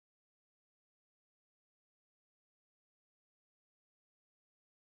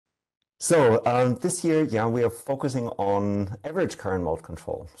This year, we are focusing on average current mode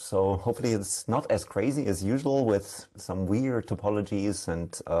control. So hopefully it's not as crazy as usual with some weird topologies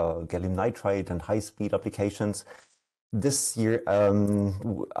and gallium nitride and high-speed applications. This year,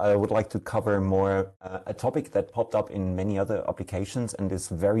 I would like to cover more a topic that popped up in many other applications and is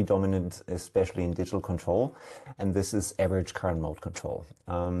very dominant, especially in digital control, and this is average current mode control.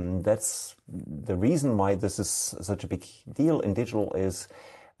 That's the reason why this is such a big deal in digital is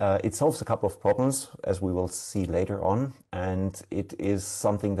it solves a couple of problems, as we will see later on, and it is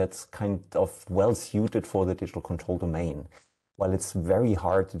something that's kind of well suited for the digital control domain, while it's very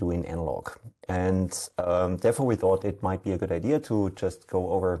hard to do in analog. And therefore, we thought it might be a good idea to just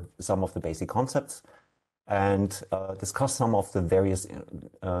go over some of the basic concepts and discuss some of the various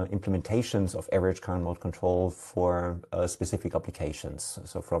implementations of average current mode control for specific applications.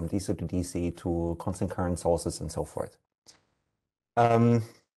 So from DC to DC to constant current sources and so forth.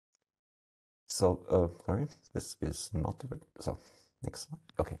 Sorry, this is not the, so next slide.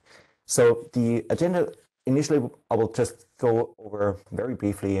 Okay, so the agenda, initially, I will just go over very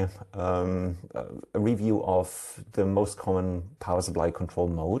briefly a review of the most common power supply control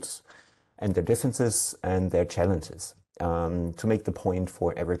modes and their differences and their challenges to make the point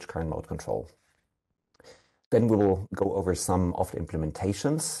for average current mode control. Then we will go over some of the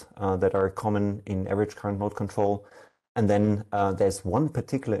implementations that are common in average current mode control. And then there's one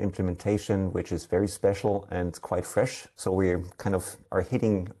particular implementation which is very special and quite fresh. So we kind of are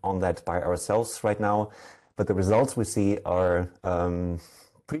hitting on that by ourselves right now. But the results we see are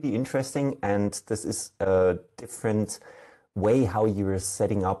pretty interesting. And this is a different way how you're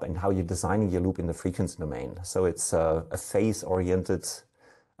setting up and how you're designing your loop in the frequency domain. So it's a phase-oriented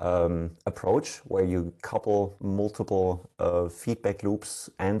approach where you couple multiple feedback loops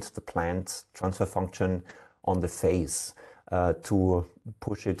and the planned transfer function on the phase to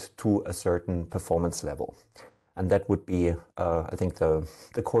push it to a certain performance level. And that would be, I think,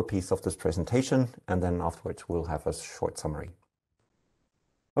 the core piece of this presentation. And then afterwards, we'll have a short summary.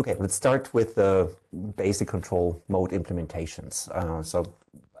 Okay, let's start with the basic control mode implementations. So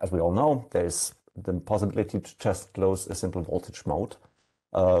as we all know, there's the possibility to just close a simple voltage mode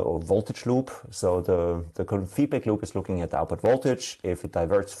or voltage loop. So the feedback loop is looking at the output voltage. If it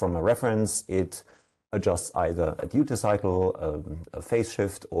diverts from a reference, it adjusts either a duty cycle, a phase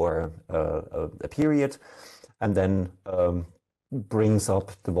shift, or a period, and then brings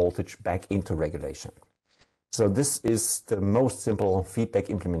up the voltage back into regulation. So this is the most simple feedback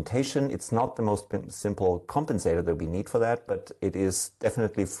implementation. It's not the most simple compensator that we need for that, but it is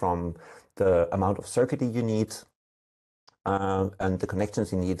definitely from the amount of circuitry you need and the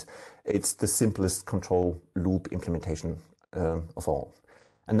connections you need. It's the simplest control loop implementation of all.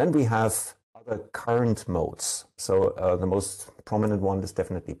 And then we have other current modes. So the most prominent one is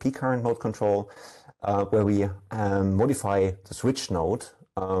definitely P current mode control, where we modify the switch node.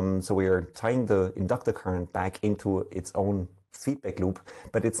 So we are tying the inductor current back into its own feedback loop,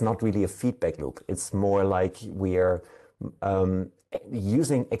 but it's not really a feedback loop. It's more like we are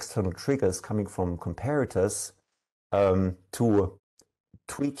using external triggers coming from comparators to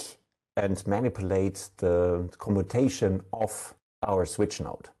tweak and manipulate the commutation of our switch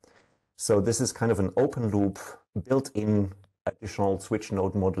node. So this is kind of an open loop built-in additional switch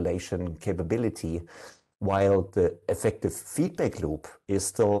node modulation capability, while the effective feedback loop is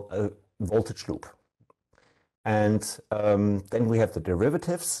still a voltage loop. And then we have the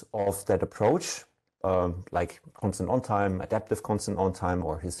derivatives of that approach, like constant on time, adaptive constant on time,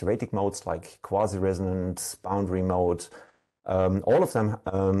 or hysteretic modes like quasi-resonant, boundary mode. All of them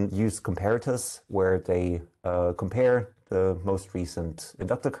use comparators where they compare the most recent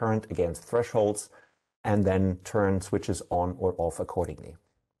inductor current against thresholds and then turn switches on or off accordingly.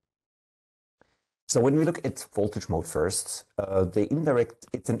 So when we look at voltage mode first,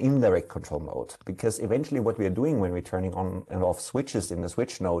 it's an indirect control mode, because eventually what we are doing when we're turning on and off switches in the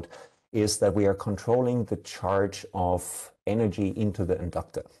switch node is that we are controlling the charge of energy into the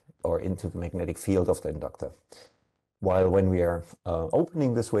inductor or into the magnetic field of the inductor. While when we are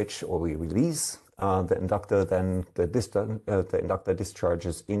opening the switch or we release the inductor, then the inductor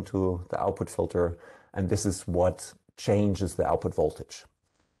discharges into the output filter, and this is what changes the output voltage.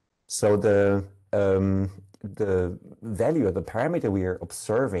 So the value or the parameter we are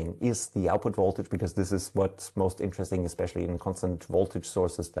observing is the output voltage, because this is what's most interesting, especially in constant voltage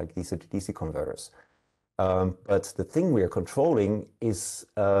sources like DC to DC converters. But the thing we are controlling is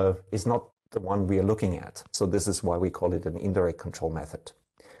not the one we are looking at. So this is why we call it an indirect control method.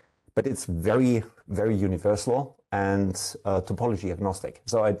 But it's very, very universal and topology agnostic.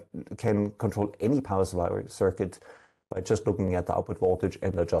 So I can control any power supply circuit by just looking at the output voltage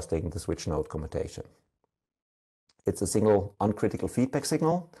and adjusting the switch node commutation. It's a single uncritical feedback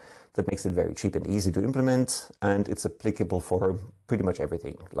signal that makes it very cheap and easy to implement, and it's applicable for pretty much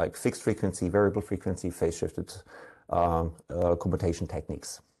everything, like fixed frequency, variable frequency, phase-shifted commutation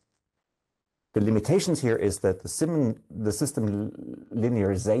techniques. The limitations here is that the system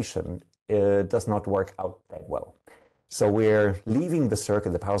linearization does not work out that well. So we're leaving the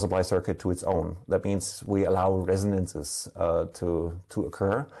circuit, the power supply circuit, to its own. That means we allow resonances to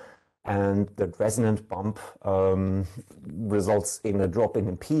occur, and the resonant bump results in a drop in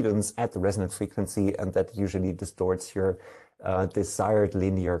impedance at the resonant frequency, and that usually distorts your desired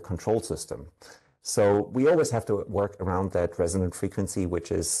linear control system. So we always have to work around that resonant frequency,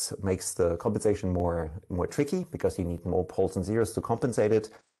 which makes the compensation more tricky, because you need more poles and zeros to compensate it.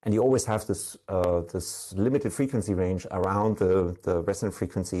 And you always have this limited frequency range around the resonant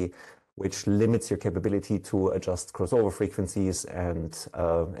frequency, which limits your capability to adjust crossover frequencies and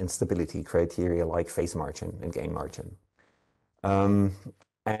stability criteria like phase margin and gain margin.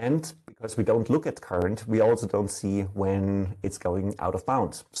 And because we don't look at current, we also don't see when it's going out of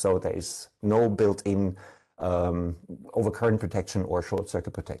bounds. So there is no built-in overcurrent protection or short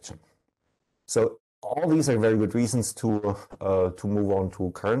circuit protection. So all these are very good reasons to move on to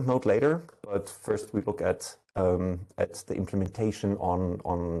current mode later. But first we look at the implementation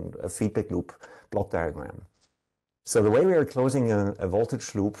on a feedback loop block diagram. So the way we are closing a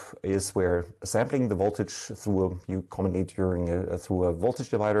voltage loop is we're sampling the voltage through through a voltage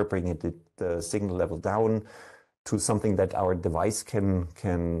divider, bringing the signal level down to something that our device can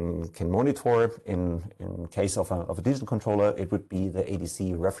monitor. In case of a digital controller, it would be the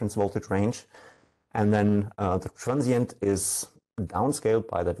ADC reference voltage range. And then the transient is downscaled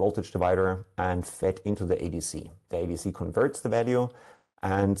by that voltage divider and fed into the ADC. The ADC converts the value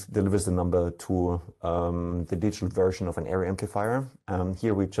and delivers the number to the digital version of an area amplifier.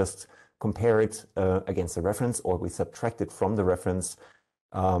 Here we just compare it against the reference, or we subtract it from the reference,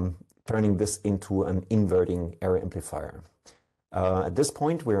 turning this into an inverting area amplifier. At this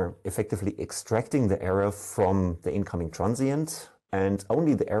point, we're effectively extracting the error from the incoming transient, and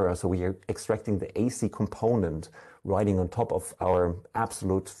only the error, so we are extracting the AC component riding on top of our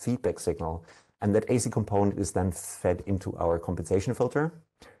absolute feedback signal. And that AC component is then fed into our compensation filter.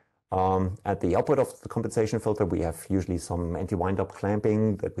 At the output of the compensation filter, we have usually some anti-wind-up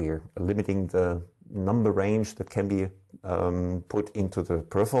clamping that we are limiting the number range that can be put into the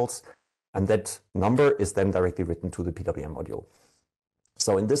peripherals. And that number is then directly written to the PWM module.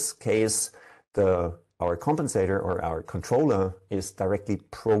 So in this case, our compensator or our controller is directly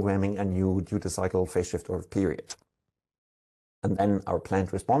programming a new duty cycle phase shift or period. And then our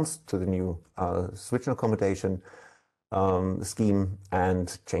plant responds to the new switch node commutation scheme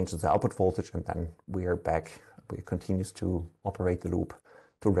and changes the output voltage, and then we are back. We continues to operate the loop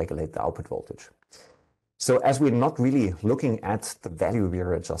to regulate the output voltage. So as we're not really looking at the value we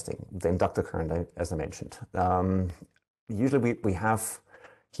are adjusting, the inductor current, as I mentioned, usually we have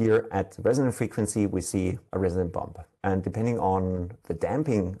here at the resonant frequency, we see a resonant bump. And depending on the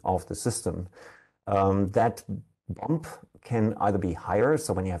damping of the system, that bump can either be higher.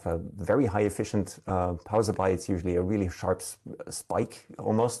 So when you have a very high efficient power supply, it's usually a really sharp spike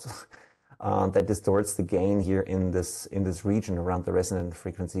almost that distorts the gain here in this region around the resonant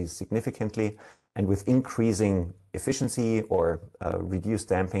frequency significantly. And with increasing efficiency or reduced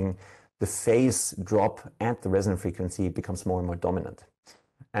damping, the phase drop at the resonant frequency becomes more and more dominant.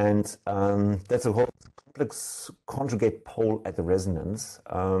 And that's a whole complex conjugate pole at the resonance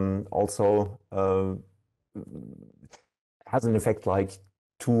also has an effect like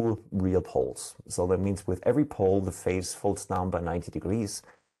two real poles. So that means with every pole, the phase folds down by 90 degrees.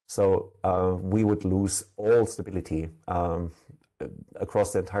 So we would lose all stability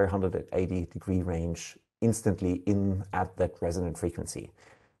across the entire 180 degree range instantly at that resonant frequency.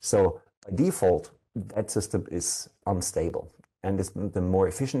 So by default, that system is unstable. And the more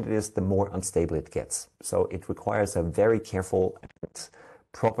efficient it is, the more unstable it gets. So it requires a very careful and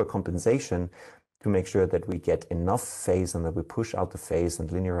proper compensation to make sure that we get enough phase and that we push out the phase and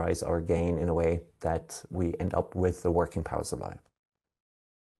linearize our gain in a way that we end up with the working power supply.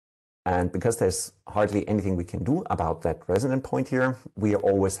 And because there's hardly anything we can do about that resonant point here, we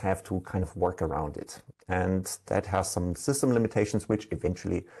always have to kind of work around it. And that has some system limitations, which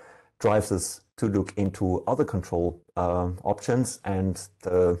eventually drives us to look into other control options. And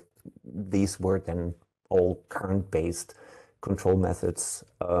these were then all current-based control methods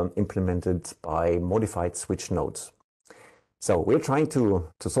implemented by modified switch nodes. So we're trying to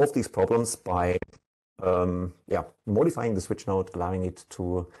solve these problems by modifying the switch node, allowing it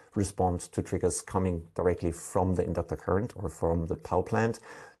to respond to triggers coming directly from the inductor current or from the power plant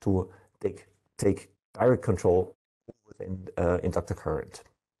to take direct control within inductor current.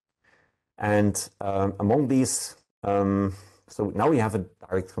 And among these, so now we have a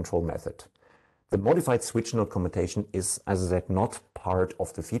direct control method. The modified switch node commutation is, as I said, not part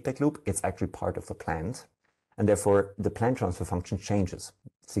of the feedback loop. It's actually part of the plant. And therefore, the plant transfer function changes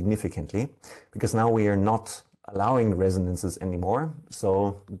significantly because now we are not allowing resonances anymore.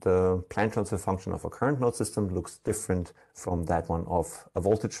 So the plant transfer function of a current node system looks different from that one of a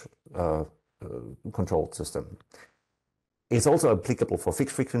voltage controlled system. It's also applicable for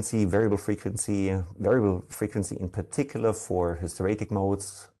fixed frequency, variable frequency in particular for hysteretic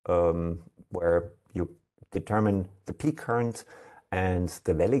modes, where you determine the peak current and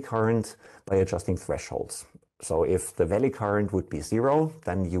the valley current by adjusting thresholds. So if the valley current would be 0,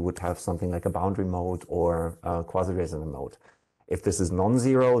 then you would have something like a boundary mode or a quasi-resonant mode. If this is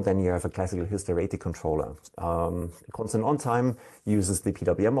non-zero, then you have a classical hysteretic controller. Constant on time uses the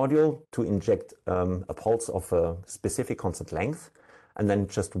PWM module to inject a pulse of a specific constant length, and then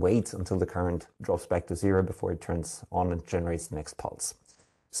just wait until the current drops back to 0 before it turns on and generates the next pulse.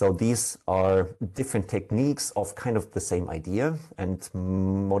 So these are different techniques of kind of the same idea and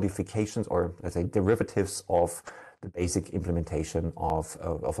modifications, or let's say derivatives of the basic implementation of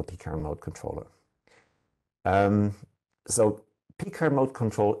a peak current mode controller. So peak current mode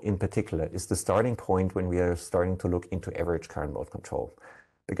control in particular is the starting point when we are starting to look into average current mode control,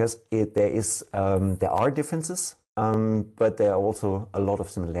 because there are differences, but there are also a lot of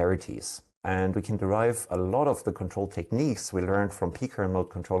similarities. And we can derive a lot of the control techniques we learned from peak current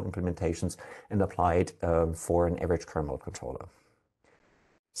mode control implementations and apply it for an average current mode controller.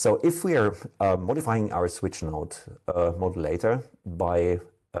 So if we are modifying our switch node modulator by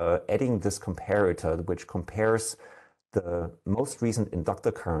adding this comparator, which compares the most recent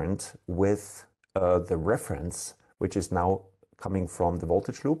inductor current with the reference, which is now coming from the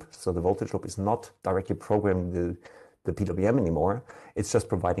voltage loop. So the voltage loop is not directly programming the PWM anymore. It's just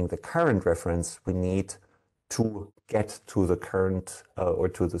providing the current reference we need to get to the current or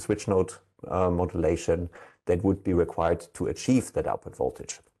to the switch node modulation that would be required to achieve that output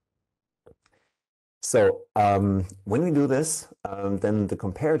voltage. So when we do this, then the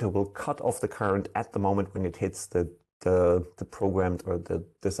comparator will cut off the current at the moment when it hits the programmed or the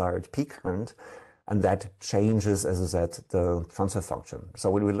desired peak current, and that changes, as I said, the transfer function.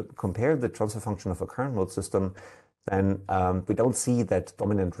 So when we compare the transfer function of a current mode system, then we don't see that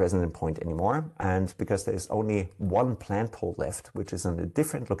dominant resonant point anymore. And because there is only one plant pole left, which is in a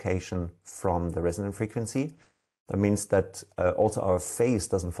different location from the resonant frequency, that means that also our phase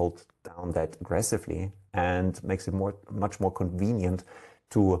doesn't fall down that aggressively and makes it much more convenient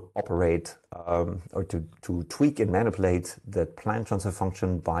to operate or to tweak and manipulate the plant transfer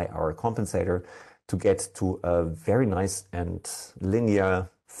function by our compensator to get to a very nice and linear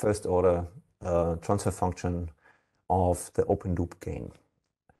first order transfer function of the open loop gain.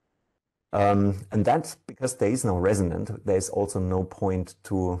 And that's because there is no resonant, there's also no point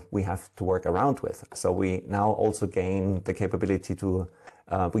we have to work around with. So we now also gain the capability to,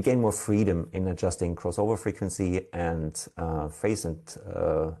 we gain more freedom in adjusting crossover frequency and phase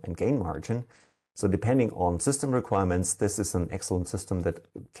and gain margin. So depending on system requirements, this is an excellent system that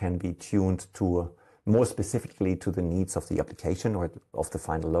can be tuned to more specifically to the needs of the application or of the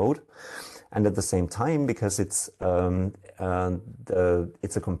final load. And at the same time, because it's a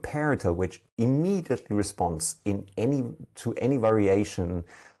comparator which immediately responds to any variation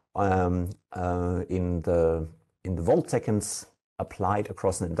in the volt seconds applied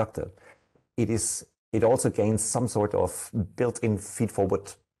across an inductor, it also gains some sort of built-in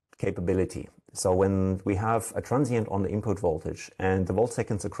feed-forward capability. So when we have a transient on the input voltage and the volt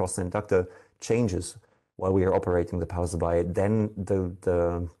seconds across the inductor changes while we are operating the power supply, then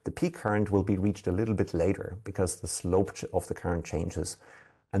the peak current will be reached a little bit later because the slope of the current changes.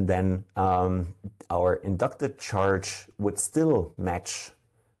 And then our inductor charge would still match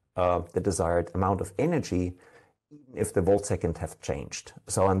the desired amount of energy even if the volt second have changed.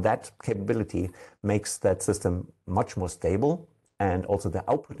 So, and that capability makes that system much more stable, and also the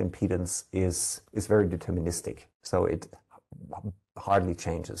output impedance is very deterministic. So it hardly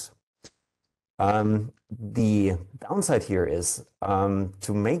changes. The downside here is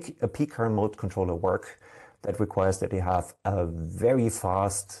to make a peak current mode controller work, that requires that you have a very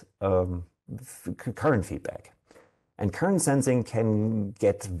fast current feedback. And current sensing can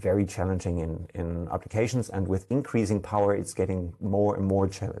get very challenging in applications, and with increasing power, it's getting more and more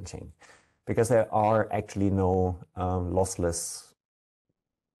challenging because there are actually no lossless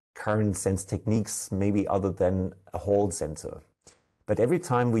current sense techniques, maybe other than a Hall sensor. But every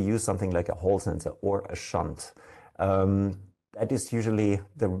time we use something like a Hall sensor or a shunt, that is usually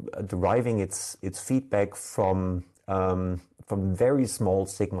deriving its feedback from very small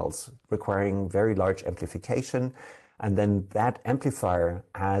signals requiring very large amplification, and then that amplifier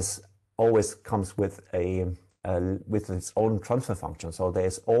always comes with with its own transfer function. So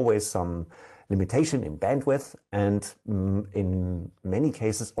there's always some limitation in bandwidth, and in many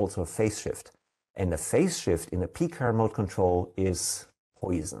cases also a phase shift. And a phase shift in a peak current mode control is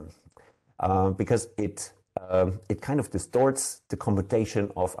poison, because it kind of distorts the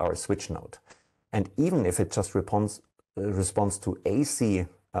computation of our switch node. And even if it just responds to AC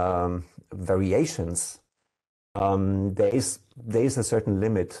variations, there is a certain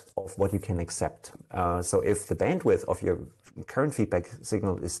limit of what you can accept. So if the bandwidth of your current feedback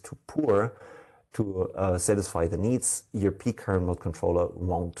signal is too poor to satisfy the needs, your peak current mode controller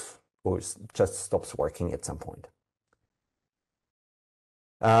won't, or just stops working at some point.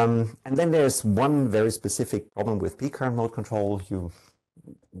 And then there's one very specific problem with peak current mode control you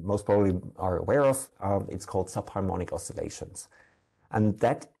most probably are aware of. It's called subharmonic oscillations. And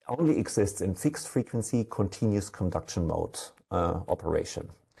that only exists in fixed frequency continuous conduction mode operation.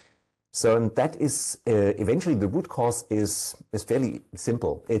 So that is eventually the root cause is fairly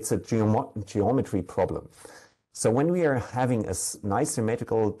simple. It's a geometry problem. So when we are having a nice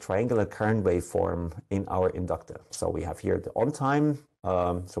symmetrical triangular current waveform in our inductor, so we have here the on time,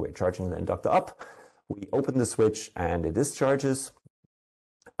 so we're charging the inductor up, we open the switch and it discharges.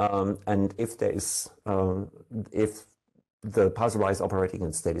 And if the power supply is operating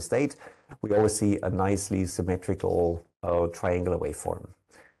in steady state, we always see a nicely symmetrical triangular waveform.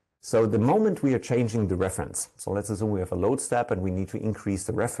 So the moment we are changing the reference, so let's assume we have a load step and we need to increase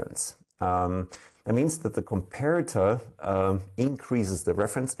the reference. That means that the comparator increases the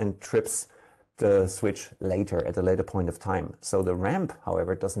reference and trips the switch later at a later point of time. So the ramp,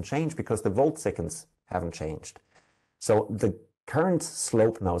 however, doesn't change because the volt seconds haven't changed. So the current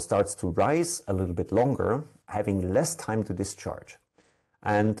slope now starts to rise a little bit longer, having less time to discharge.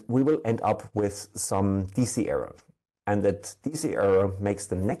 And we will end up with some DC error. And that DC error makes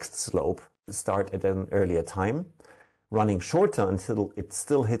the next slope start at an earlier time, running shorter until it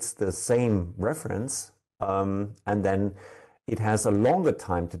still hits the same reference. And then it has a longer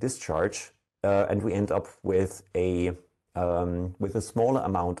time to discharge. And we end up with a smaller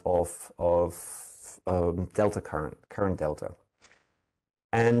amount of delta current delta.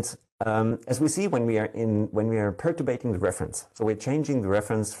 And as we see when we are perturbating the reference, so we're changing the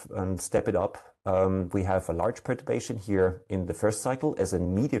reference and step it up, we have a large perturbation here in the first cycle as an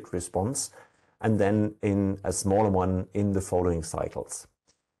immediate response, and then in a smaller one in the following cycles.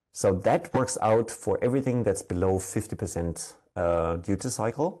 So that works out for everything that's below 50% duty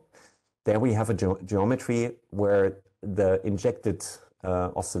cycle. There we have a geometry where the injected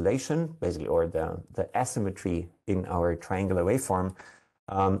oscillation, basically, or the asymmetry in our triangular waveform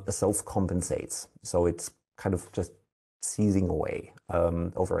self-compensates. So it's kind of just seizing away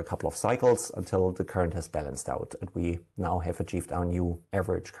over a couple of cycles until the current has balanced out, and we now have achieved our new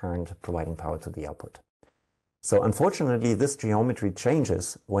average current providing power to the output. So unfortunately, this geometry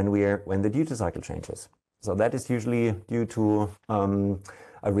changes when the duty cycle changes. So that is usually due to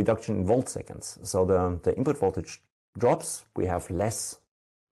a reduction in volt seconds. So the input voltage drops, we have less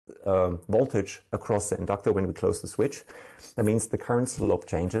voltage across the inductor when we close the switch. That means the current slope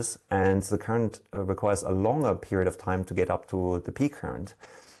changes, and the current requires a longer period of time to get up to the peak current,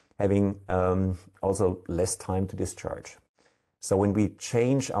 having also less time to discharge. So when we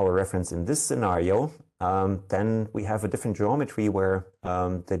change our reference in this scenario, then we have a different geometry where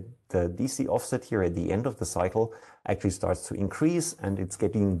the DC offset here at the end of the cycle actually starts to increase, and it's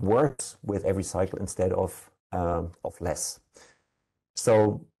getting worse with every cycle instead of less.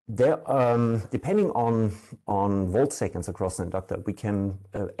 So there, depending on volt seconds across the inductor, we can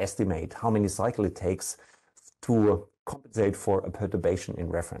estimate how many cycles it takes to compensate for a perturbation in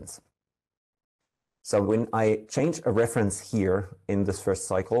reference. So when I change a reference here in this first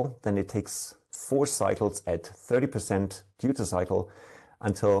cycle, then it takes 4 cycles at 30% duty cycle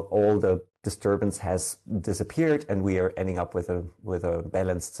until all the disturbance has disappeared and we are ending up with a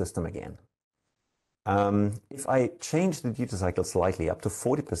balanced system again. If I change the duty cycle slightly up to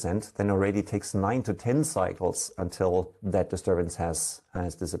 40%, then already it takes 9 to 10 cycles until that disturbance has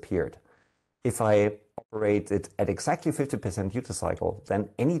disappeared. If I operate it at exactly 50% duty cycle, then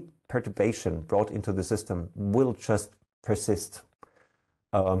any perturbation brought into the system will just persist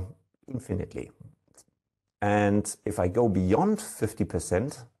infinitely. And if I go beyond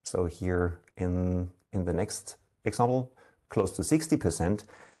 50%, so here in the next example, close to 60%,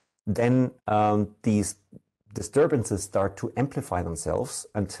 then these disturbances start to amplify themselves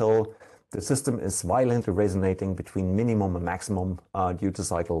until the system is violently resonating between minimum and maximum duty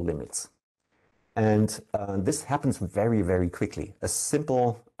cycle limits. And this happens very, very quickly. A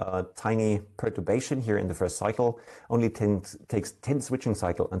simple, tiny perturbation here in the first cycle only takes 10 switching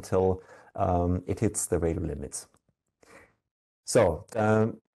cycles until it hits the radio limits. So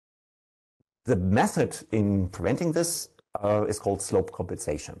the method in preventing this is called slope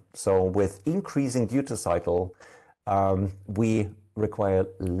compensation. So with increasing duty cycle, we require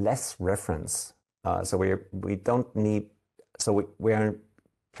less reference. So we don't need, so we are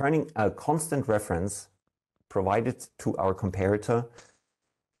turning a constant reference provided to our comparator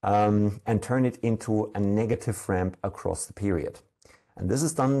and turn it into a negative ramp across the period. And this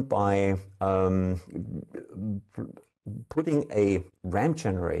is done by putting a ramp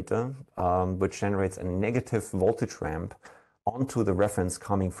generator, which generates a negative voltage ramp onto the reference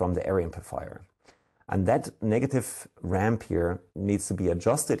coming from the area amplifier. And that negative ramp here needs to be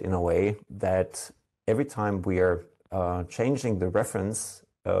adjusted in a way that every time we are changing the reference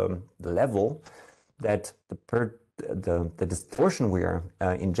level, that the distortion we are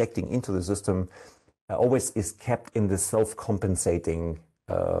injecting into the system always is kept in the self-compensating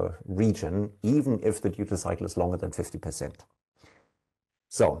region, even if the duty cycle is longer than 50%.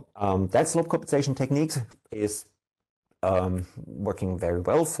 So that slope compensation technique is working very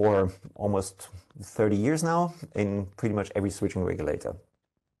well for almost 30 years now in pretty much every switching regulator.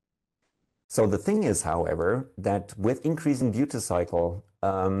 So the thing is, however, that with increasing duty cycle,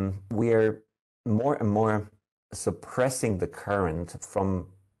 we're more and more suppressing the current from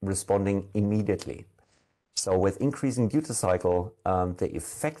responding immediately. So with increasing duty cycle, the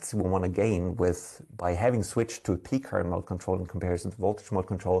effects we want to gain by having switched to peak current mode control in comparison to voltage mode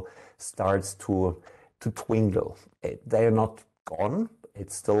control starts to dwindle. They are not gone.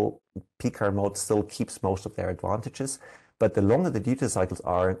 It's still, peak current mode still keeps most of their advantages, but the longer the duty cycles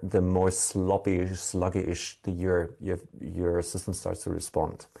are, the more sloppy, sluggish your system starts to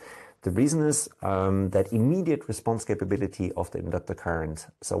respond. The reason is that immediate response capability of the inductor current.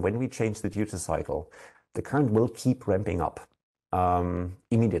 So when we change the duty cycle, the current will keep ramping up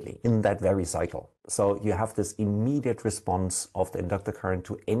immediately in that very cycle. So you have this immediate response of the inductor current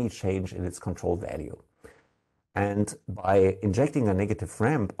to any change in its control value. And by injecting a negative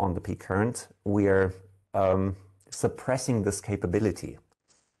ramp on the peak current, we are suppressing this capability.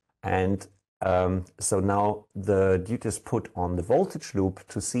 And so now the duty is put on the voltage loop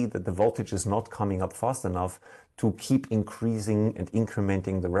to see that the voltage is not coming up fast enough to keep increasing and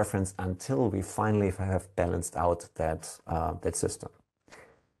incrementing the reference until we finally have balanced out that system.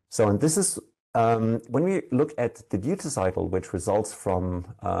 So, and this is when we look at the duty cycle, which results from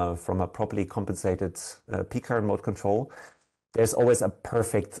a properly compensated peak current mode control, there's always a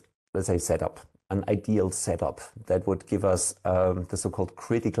perfect, let's say, setup, an ideal setup that would give us the so-called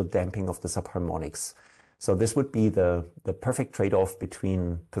critical damping of the subharmonics. So this would be the perfect trade-off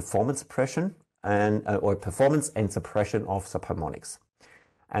between performance suppression and or performance and suppression of subharmonics.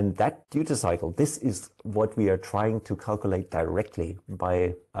 And that duty cycle, this is what we are trying to calculate directly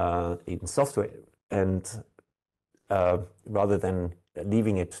by in software, and rather than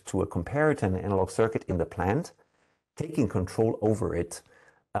leaving it to a comparator and analog circuit in the plant, taking control over it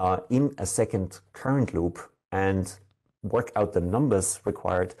in a second current loop and work out the numbers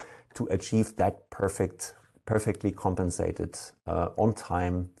required to achieve that perfectly compensated on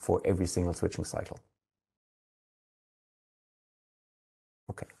time for every single switching cycle.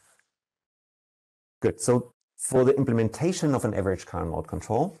 Okay, good. So for the implementation of an average current mode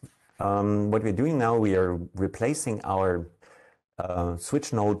control, what we're doing now, we are replacing our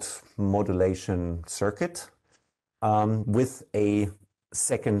switch node modulation circuit with a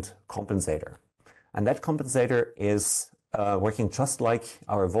second compensator. And that compensator is working just like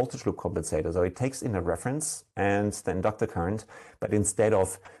our voltage loop compensator. So it takes in a reference and the inductor current, but instead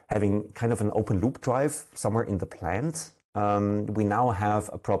of having kind of an open loop drive somewhere in the plant, we now have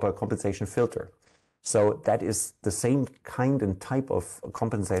a proper compensation filter. So that is the same kind and type of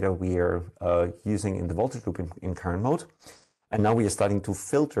compensator we are using in the voltage loop in current mode. And now we are starting to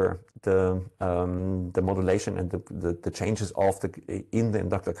filter the modulation and the changes in the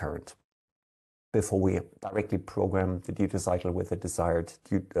inductor current before we directly program the duty cycle with the desired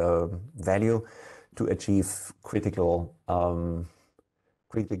value to achieve critical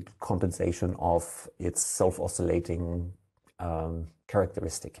compensation of its self-oscillating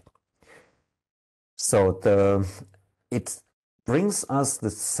characteristic. So it brings us the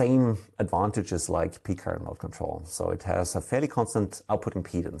same advantages like peak current mode control. So it has a fairly constant output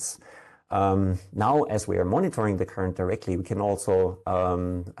impedance. Now, as we are monitoring the current directly, we can also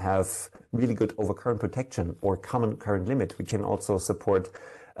have really good overcurrent protection or common current limit. We can also support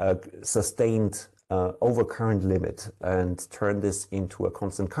sustained overcurrent limit and turn this into a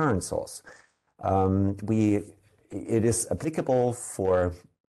constant current source. It is applicable for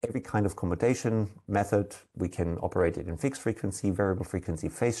every kind of commutation method. We can operate it in fixed frequency, variable frequency,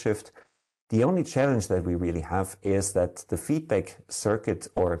 phase shift. The only challenge that we really have is that the feedback circuit,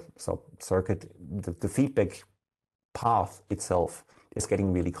 the feedback path itself is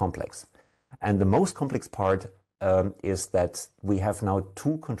getting really complex. And the most complex part is that we have now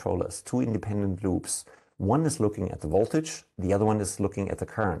two controllers, two independent loops. One is looking at the voltage, the other one is looking at the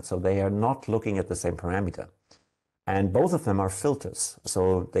current. So they are not looking at the same parameter. And both of them are filters.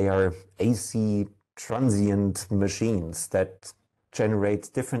 So they are AC transient machines that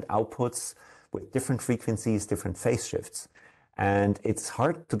generate different outputs with different frequencies, different phase shifts. And it's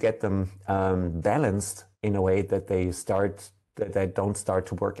hard to get them balanced in a way that they don't start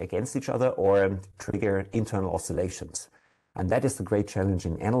to work against each other or trigger internal oscillations. And that is the great challenge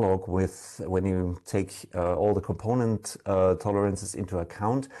in analog when you take all the component tolerances into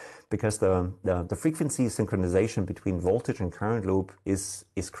account, because the frequency synchronization between voltage and current loop is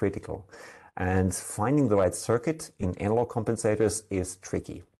critical. And finding the right circuit in analog compensators is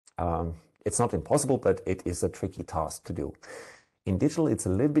tricky. It's not impossible, but it is a tricky task to do. In digital, it's a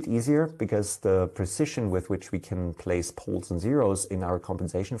little bit easier because the precision with which we can place poles and zeros in our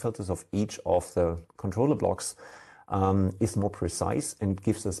compensation filters of each of the controller blocks is more precise and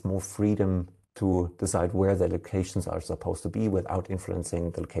gives us more freedom to decide where the locations are supposed to be without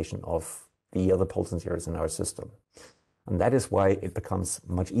influencing the location of the other poles and zeros in our system. And that is why it becomes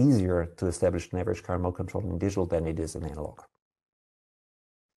much easier to establish an average current mode control in digital than it is in analog.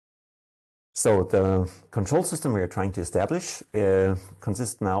 So the control system we are trying to establish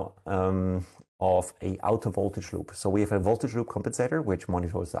consists now of a outer voltage loop. So we have a voltage loop compensator which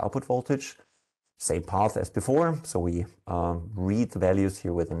monitors the output voltage, same path as before. So we read the values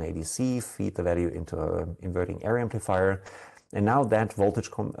here with an ADC, feed the value into an inverting area amplifier, and now that voltage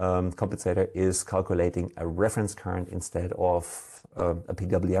compensator is calculating a reference current instead of a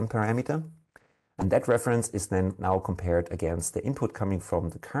PWM parameter. And that reference is then now compared against the input coming from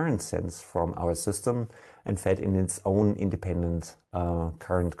the current sense from our system and fed in its own independent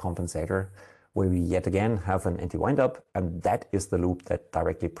current compensator, where we yet again have an anti-windup, and that is the loop that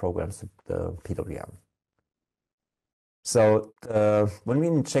directly programs the PWM. So when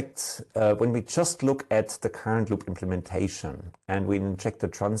we just look at the current loop implementation and we inject the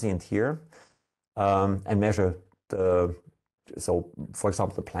transient here and measure so for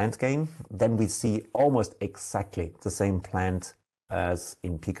example, the plant gain, then we see almost exactly the same plant as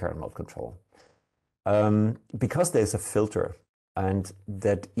in peak current mode control. Because there's a filter and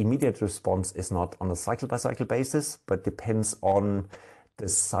that immediate response is not on a cycle by cycle basis, but depends on the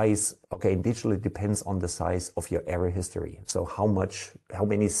size. Okay, in digital, it depends on the size of your error history. So how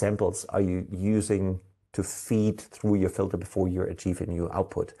many samples are you using to feed through your filter before you achieve a new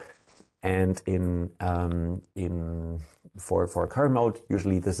output? And for a current mode,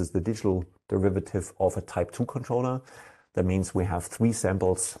 usually this is the digital derivative of a type 2 controller. That means we have three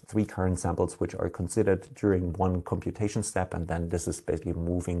current samples, which are considered during one computation step. And then this is basically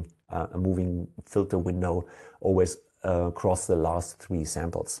a moving filter window always across the last three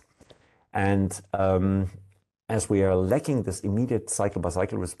samples. And as we are lacking this immediate cycle by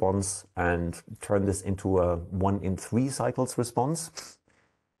cycle response and turn this into a 1 in 3 cycles response,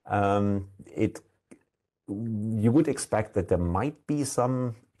 you would expect that there might be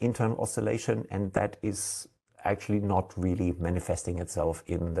some internal oscillation, and that is actually not really manifesting itself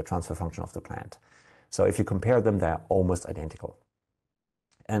in the transfer function of the plant. So if you compare them, they're almost identical.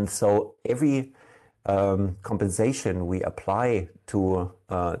 And so every compensation we apply to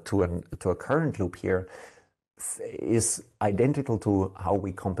a current loop here is identical to how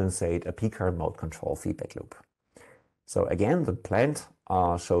we compensate a peak current mode control feedback loop. So again, the plant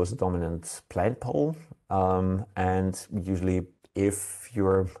shows a dominant plant pole, and usually if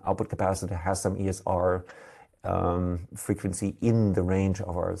your output capacitor has some ESR frequency in the range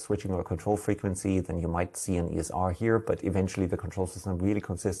of our switching or control frequency, then you might see an ESR here, but eventually the control system really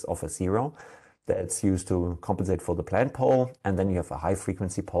consists of a zero that's used to compensate for the plant pole, and then you have a high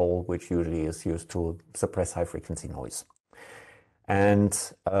frequency pole, which usually is used to suppress high frequency noise. And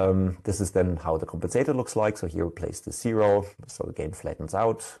this is then how the compensator looks like. So here we place the zero, so the gain flattens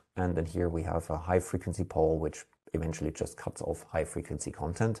out. And then here we have a high frequency pole, which eventually just cuts off high frequency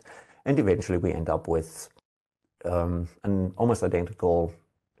content. And eventually we end up with an almost identical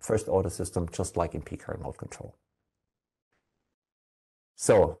first order system, just like in peak current mode control.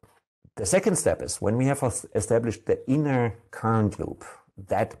 So The second step is when we have established the inner current loop,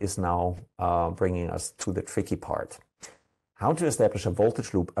 that is now bringing us to the tricky part. How to establish a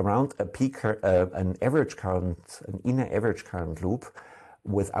voltage loop around a an average current, an inner average current loop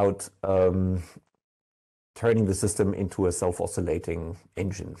without turning the system into a self-oscillating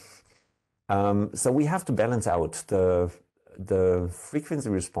engine. So we have to balance out the frequency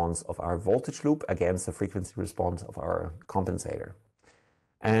response of our voltage loop against the frequency response of our compensator.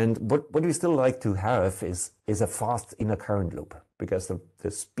 And what we still like to have is a fast inner current loop, because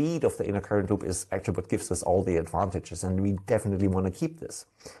the speed of the inner current loop is actually what gives us all the advantages, and we definitely want to keep this.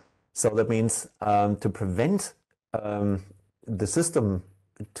 So that means to prevent the system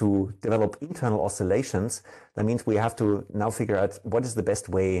to develop internal oscillations, that means we have to now figure out what is the best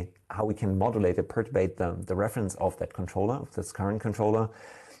way how we can modulate and perturbate the reference of that controller, of this current controller,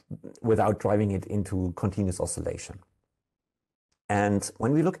 without driving it into continuous oscillation. And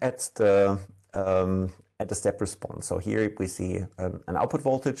when we look at the step response, so here we see an output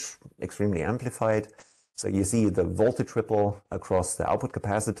voltage extremely amplified. So you see the voltage ripple across the output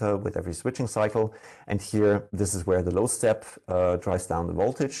capacitor with every switching cycle. And here, this is where the low step drives down the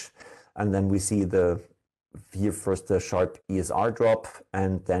voltage. And then we see here first the sharp ESR drop,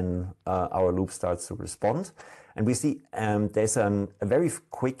 and then our loop starts to respond. And we see there's a very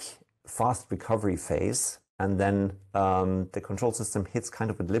quick, fast recovery phase. And then the control system hits kind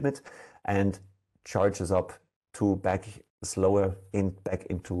of a limit and charges up to back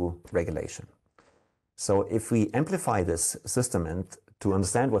into regulation. So if we amplify this system and to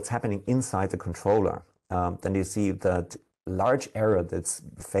understand what's happening inside the controller, then you see that large error that's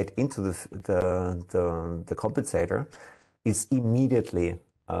fed into the compensator is immediately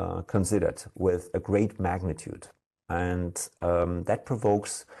considered with a great magnitude. And that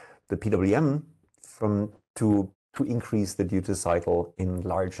provokes the PWM to increase the duty cycle in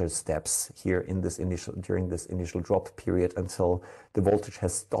larger steps here during this initial drop period until the voltage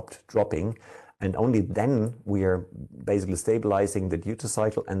has stopped dropping. And only then we are basically stabilizing the duty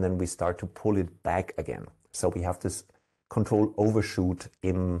cycle, and then we start to pull it back again. So we have this control overshoot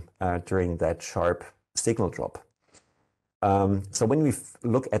during that sharp signal drop. So when we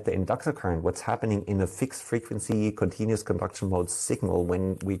look at the inductor current, what's happening in a fixed frequency continuous conduction mode signal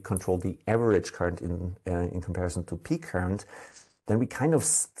when we control the average current in comparison to peak current, then we kind of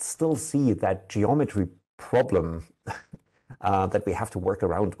still see that geometry problem that we have to work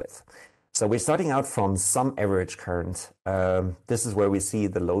around with. So we're starting out from some average current. This is where we see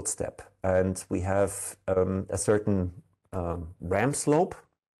the load step, and we have a certain ramp slope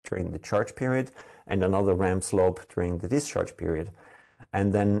during the charge period and another ramp slope during the discharge period.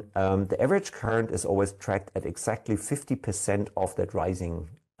 And then the average current is always tracked at exactly 50% of that rising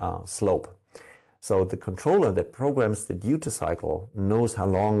slope. So the controller that programs the duty cycle knows how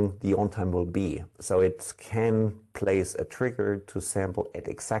long the on time will be. So it can place a trigger to sample at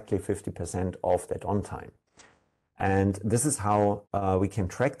exactly 50% of that on time. And this is how we can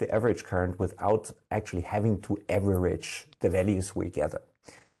track the average current without actually having to average the values we gather.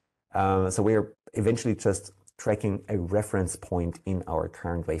 So we're eventually just tracking a reference point in our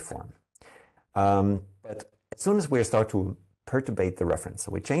current waveform. But as soon as we start to perturbate the reference,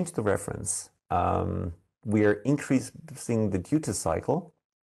 so we change the reference, we are increasing the duty cycle,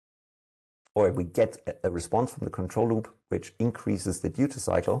 or we get a response from the control loop which increases the duty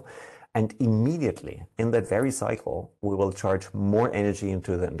cycle, and immediately in that very cycle we will charge more energy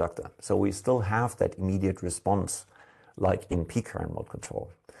into the inductor. So we still have that immediate response like in peak current mode control.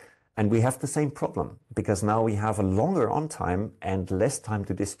 And we have the same problem because now we have a longer on time and less time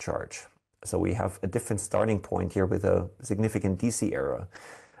to discharge. So we have a different starting point here with a significant DC error.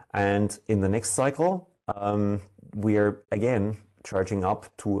 And in the next cycle, we are again charging up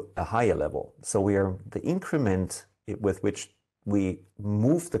to a higher level. So the increment with which we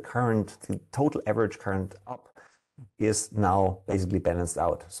move the current, the total average current up, is now basically balanced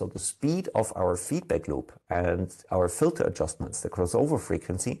out. So the speed of our feedback loop and our filter adjustments, the crossover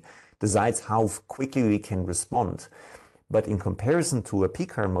frequency, decides how quickly we can respond. But in comparison to a peak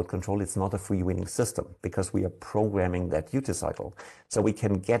current mode control, it's not a freewheeling system because we are programming that duty cycle. So we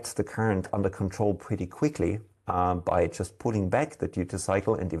can get the current under control pretty quickly by just pulling back the duty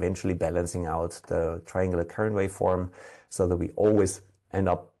cycle and eventually balancing out the triangular current waveform so that we always end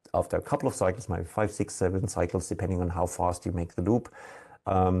up after a couple of cycles, maybe 5, 6, 7 cycles, depending on how fast you make the loop,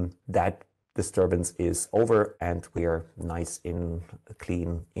 that disturbance is over and we are nice in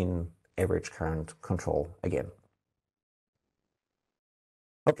clean in average current control again.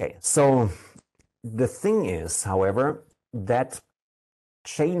 Okay, so the thing is, however, that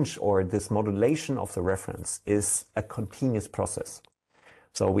change or this modulation of the reference is a continuous process.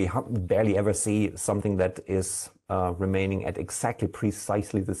 So we barely ever see something that is remaining at exactly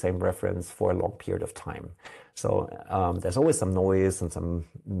precisely the same reference for a long period of time. So there's always some noise and some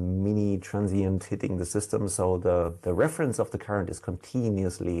mini transient hitting the system. So the reference of the current is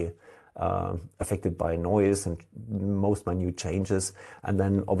continuously affected by noise and most minute changes, and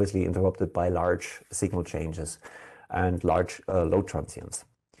then obviously interrupted by large signal changes and large load transients.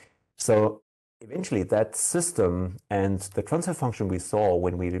 So eventually that system and the transfer function we saw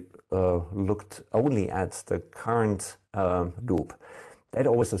when we looked only at the current loop, that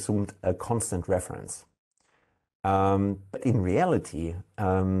always assumed a constant reference. But in reality,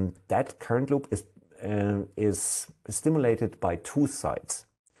 that current loop is stimulated by two sides.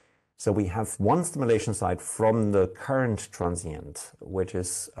 So we have one stimulation side from the current transient, which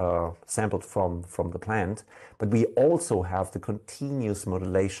is sampled from the plant, but we also have the continuous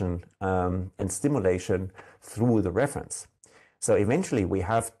modulation and stimulation through the reference. So eventually we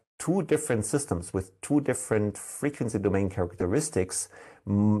have two different systems with two different frequency domain characteristics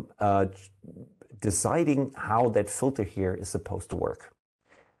deciding how that filter here is supposed to work.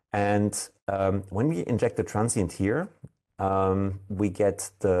 And when we inject the transient here, we get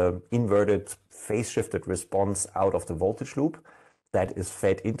the inverted phase-shifted response out of the voltage loop that is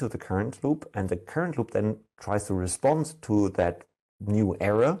fed into the current loop, and the current loop then tries to respond to that new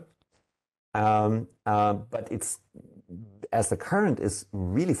error. But it's, as the current is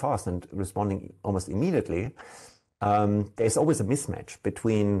really fast and responding almost immediately, there's always a mismatch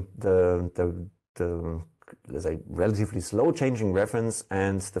between the let's say relatively slow changing reference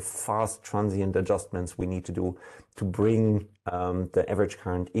and the fast transient adjustments we need to do to bring the average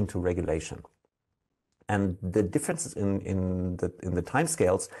current into regulation. And the differences in the time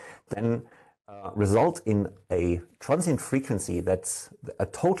scales then result in a transient frequency that's a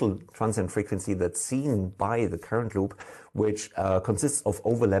total transient frequency that's seen by the current loop, which consists of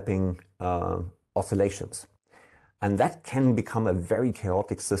overlapping oscillations. And that can become a very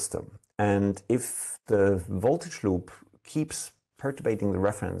chaotic system. And if the voltage loop keeps perturbating the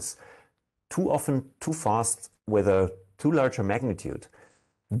reference too often, too fast, with a too large a magnitude,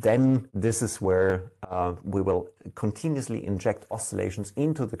 then this is where we will continuously inject oscillations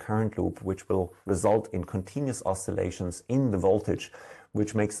into the current loop, which will result in continuous oscillations in the voltage,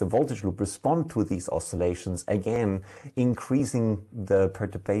 which makes the voltage loop respond to these oscillations, again, increasing the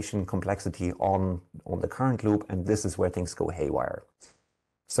perturbation complexity on the current loop, and this is where things go haywire.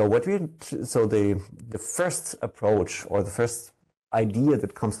 So the first approach, or the first idea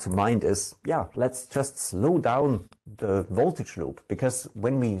that comes to mind is, yeah, let's just slow down the voltage loop, because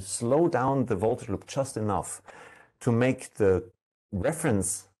when we slow down the voltage loop just enough to make the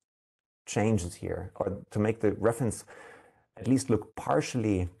reference changes here, or to make the reference at least look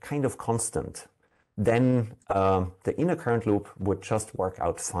partially kind of constant, then the inner current loop would just work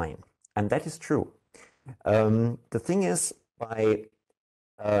out fine. And that is true. The thing is, by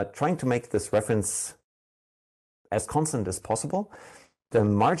trying to make this reference as constant as possible, the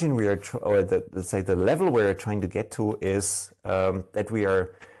margin we are, or let's say the level we're trying to get to is that we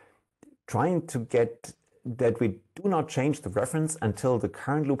are trying to get that we do not change the reference until the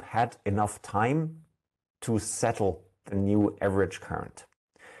current loop had enough time to settle the new average current.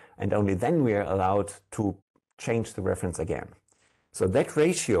 And only then we are allowed to change the reference again. So that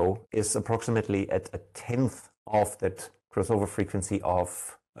ratio is approximately at a tenth of that crossover frequency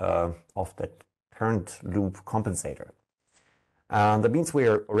of that current loop compensator. That means we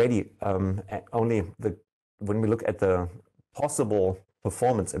are already when we look at the possible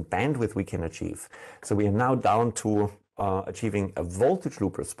performance and bandwidth we can achieve. So we are now down to achieving a voltage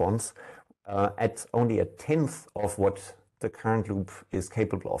loop response at only a tenth of what the current loop is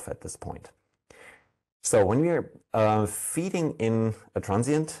capable of at this point. So when we are feeding in a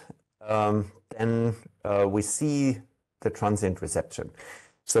transient, then we see the transient reception.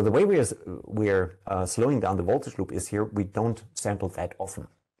 So the way we are slowing down the voltage loop is here, we don't sample that often.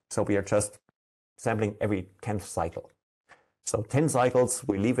 So we are just sampling every 10th cycle. So 10 cycles,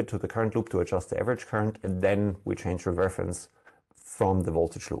 we leave it to the current loop to adjust the average current, and then we change the reference from the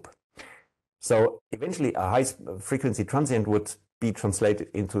voltage loop. So eventually a high frequency transient would be translated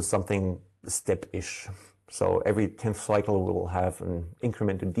into something step-ish. So every 10th cycle will have an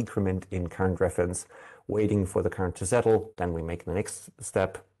increment and decrement in current reference, waiting for the current to settle, then we make the next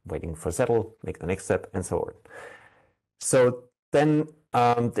step, waiting for settle, make the next step, and so on. So then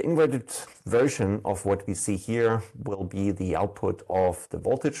the inverted version of what we see here will be the output of the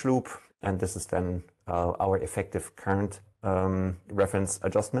voltage loop, and this is then our effective current reference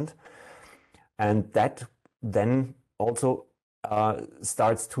adjustment. And that then also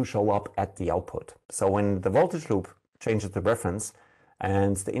starts to show up at the output. So when the voltage loop changes the reference,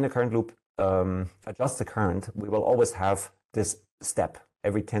 and the inner current loop adjusts the current, we will always have this step.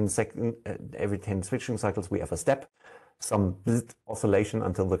 Every 10 switching cycles, we have a step, some oscillation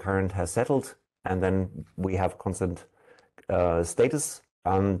until the current has settled, and then we have constant status,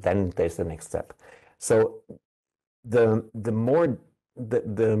 and then there's the next step. So the more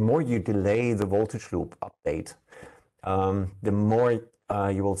you delay the voltage loop update, the more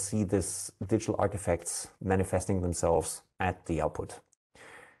you will see this digital artifacts manifesting themselves at the output.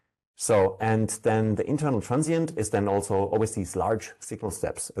 So, and then the internal transient is then also always these large signal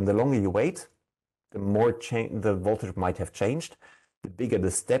steps. And the longer you wait, the more the voltage might have changed. The bigger the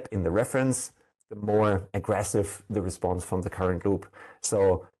step in the reference, the more aggressive the response from the current loop.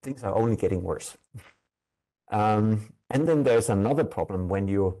 So things are only getting worse. And then there's another problem when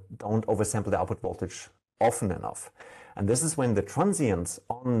you don't oversample the output voltage often enough. And this is when the transients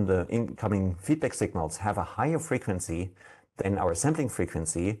on the incoming feedback signals have a higher frequency than our sampling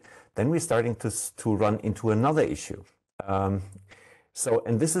frequency, then we're starting to run into another issue. And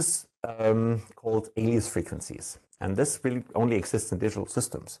this is called alias frequencies. And this really only exists in digital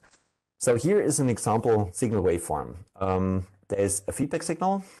systems. So here is an example signal waveform. There's a feedback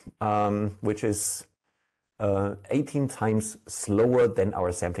signal, which is 18 times slower than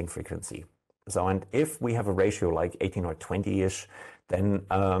our sampling frequency. So, and if we have a ratio like 18 or 20-ish, then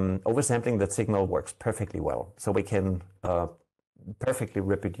oversampling that signal works perfectly well. So we can perfectly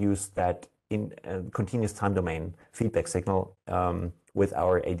reproduce that in continuous time domain feedback signal with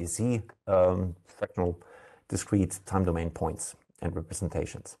our ADC fractional discrete time domain points and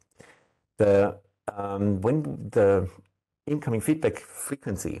representations. When the incoming feedback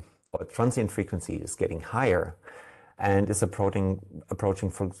frequency or transient frequency is getting higher and is approaching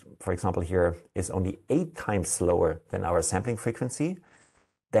for example here, is only 8 times slower than our sampling frequency,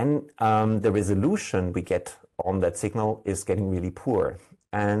 then the resolution we get on that signal is getting really poor.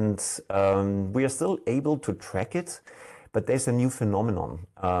 And we are still able to track it, but there's a new phenomenon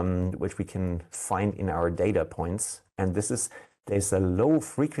which we can find in our data points. And this is, there's a low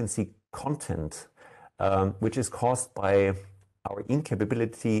frequency content which is caused by our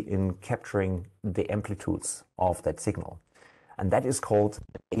incapability in capturing the amplitudes of that signal. And that is called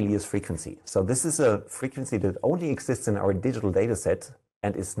alias frequency. So this is a frequency that only exists in our digital data set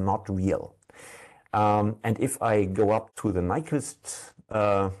and is not real. And if I go up to the Nyquist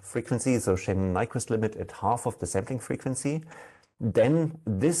frequency, so Shannon-Nyquist limit at half of the sampling frequency, then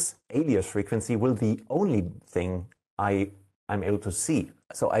this alias frequency will be the only thing I'm able to see.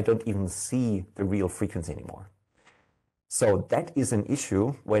 So I don't even see the real frequency anymore. So that is an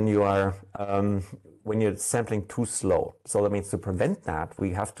issue when you are when you're sampling too slow. So that means to prevent that,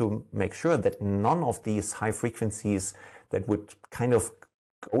 we have to make sure that none of these high frequencies that would kind of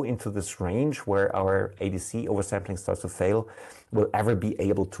go into this range where our ADC oversampling starts to fail will ever be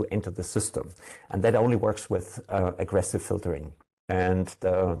able to enter the system. And that only works with aggressive filtering. And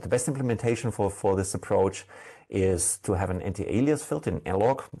the best implementation for this approach is to have an anti-alias filter in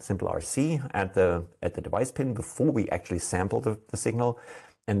analog, simple RC, at the device pin before we actually sample the signal.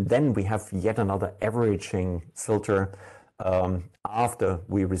 And then we have yet another averaging filter after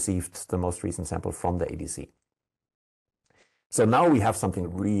we received the most recent sample from the ADC. So now we have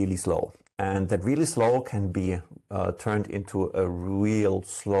something really slow, and that really slow can be turned into a real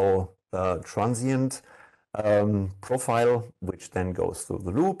slow transient profile, which then goes through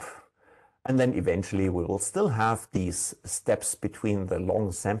the loop. And then eventually we will still have these steps between the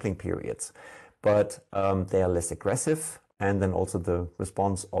long sampling periods, but they are less aggressive, and then also the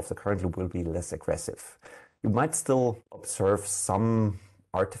response of the current loop will be less aggressive. You might still observe some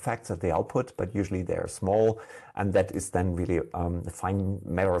artifacts at the output, but usually they are small, and that is then really a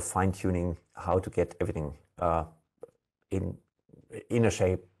matter of fine-tuning how to get everything in a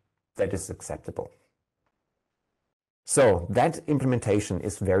shape that is acceptable. So that implementation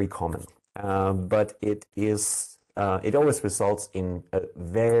is very common, but it always results in a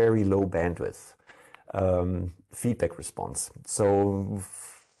very low bandwidth feedback response. So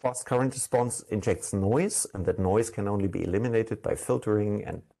fast current response injects noise, and that noise can only be eliminated by filtering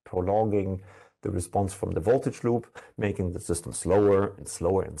and prolonging the response from the voltage loop, making the system slower and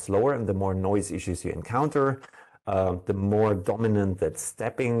slower and slower. And the more noise issues you encounter, the more dominant that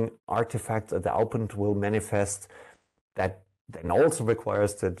stepping artifact at the output will manifest. That then also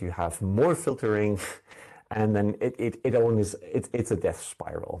requires that you have more filtering, and then it's a death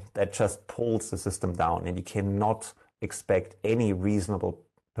spiral that just pulls the system down, and you cannot expect any reasonable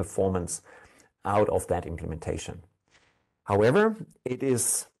performance out of that implementation. However, it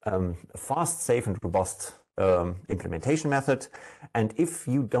is a fast, safe, and robust implementation method. And if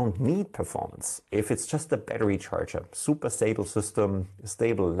you don't need performance, if it's just a battery charger, super stable system,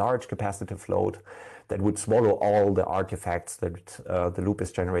 stable large capacitive load that would swallow all the artifacts that the loop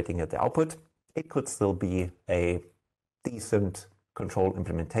is generating at the output, it could still be a decent control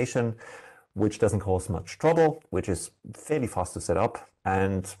implementation, which doesn't cause much trouble, which is fairly fast to set up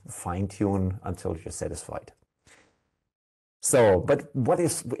and fine-tune until you're satisfied. So, but what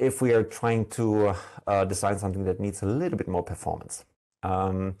if we are trying to design something that needs a little bit more performance?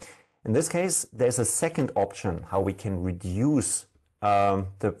 In this case, there's a second option how we can reduce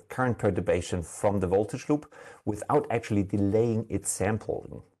the current perturbation from the voltage loop without actually delaying its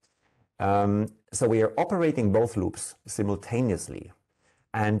sampling. So we are operating both loops simultaneously,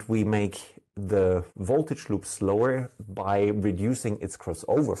 and we make the voltage loop slower by reducing its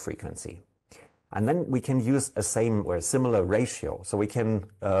crossover frequency. And then we can use a same or a similar ratio. So we can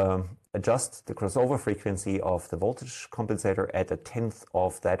adjust the crossover frequency of the voltage compensator at 1/10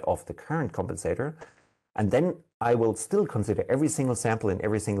 of that of the current compensator. And then I will still consider every single sample in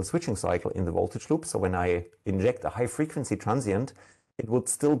every single switching cycle in the voltage loop. So when I inject a high frequency transient, it would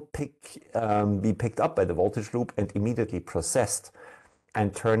still be picked up by the voltage loop and immediately processed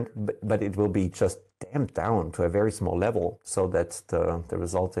and turned, but it will be just damped down to a very small level so that the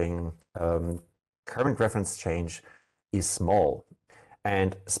resulting current reference change is small.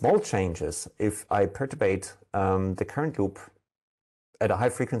 And small changes, if I perturbate the current loop at a high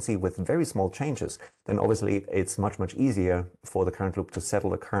frequency with very small changes, then obviously it's much, much easier for the current loop to settle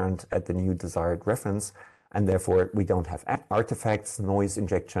the current at the new desired reference. And therefore, we don't have artifacts, noise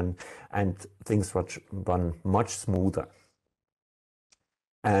injection, and things run much smoother.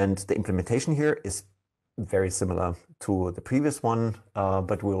 And the implementation here is very similar to the previous one,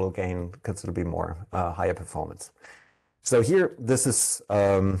 but we will gain considerably more higher performance. So here, this is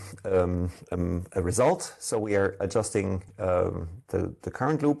a result. So we are adjusting the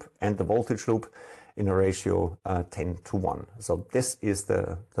current loop and the voltage loop in a ratio 10:1. So this is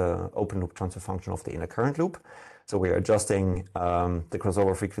the open loop transfer function of the inner current loop. So we are adjusting the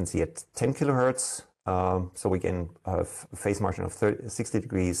crossover frequency at 10 kilohertz. So we can have phase margin of 60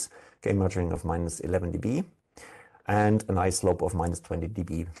 degrees, gain margin of -11 dB, and a nice slope of -20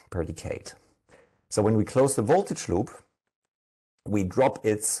 dB per decade. So when we close the voltage loop, we drop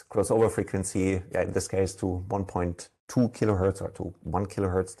its crossover frequency, in this case to 1.2 kilohertz or to 1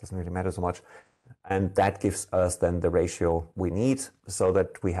 kilohertz, doesn't really matter so much. And that gives us then the ratio we need so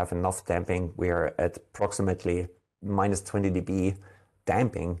that we have enough damping. We are at approximately -20 dB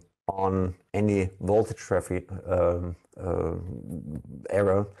damping on any voltage traffic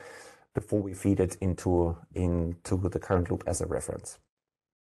error before we feed it into the current loop as a reference.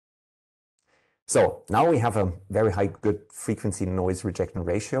 So now we have a very high good frequency noise rejection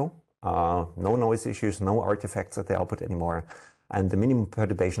ratio, no noise issues, no artifacts at the output anymore. And the minimum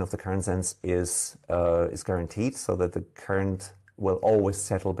perturbation of the current sense is guaranteed so that the current will always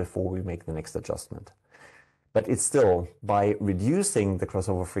settle before we make the next adjustment. But it's still, by reducing the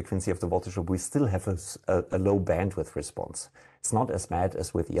crossover frequency of the voltage loop, we still have a low bandwidth response. It's not as bad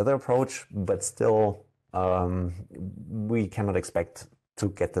as with the other approach, but still we cannot expect to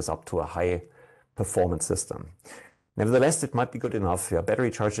get this up to a high performance system. Nevertheless, it might be good enough. Yeah, battery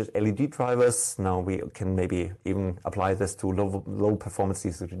charged LED drivers. Now we can maybe even apply this to low performance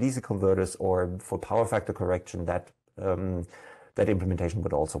DC to DC converters, or for power factor correction, that implementation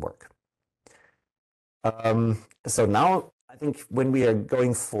would also work. So now I think when we are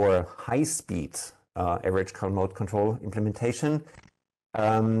going for high speed average current mode control implementation,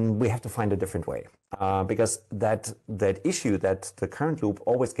 we have to find a different way, because that issue that the current loop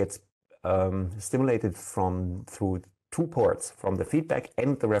always gets stimulated through two ports, from the feedback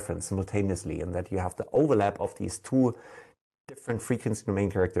and the reference simultaneously, and that you have the overlap of these two different frequency domain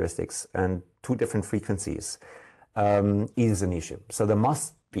characteristics and two different frequencies is an issue. So there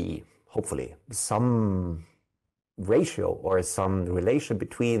must be, hopefully, some ratio or some relation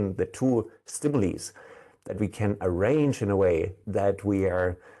between the two stimulis that we can arrange in a way that we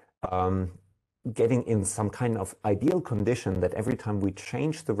are getting in some kind of ideal condition that every time we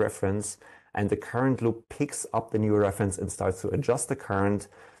change the reference and the current loop picks up the new reference and starts to adjust the current,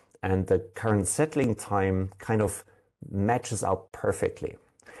 and the current settling time kind of matches out perfectly.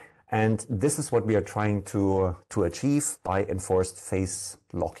 And this is what we are trying to achieve by enforced phase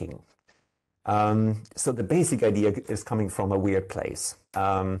locking. So the basic idea is coming from a weird place.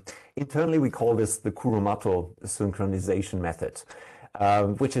 Internally, we call this the Kuromato synchronization method,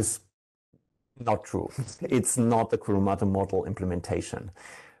 which is not true. It's not the Kuromato model implementation.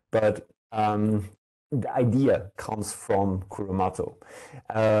 But the idea comes from Kuromato,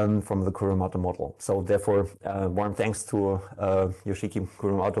 from the Kuromato model. So therefore, warm thanks to Yoshiki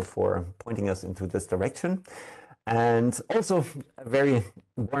Kuromato for pointing us into this direction. And also a very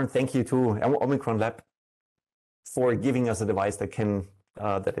warm thank you to Omicron Lab for giving us a device that can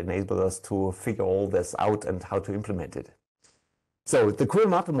that enables us to figure all this out and how to implement it. So the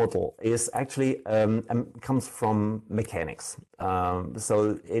Kuromato model is actually comes from mechanics.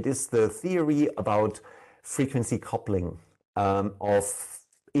 So it is the theory about frequency coupling of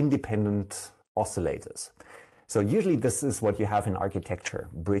independent oscillators. So usually this is what you have in architecture,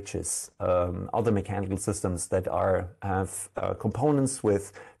 bridges, other mechanical systems that have components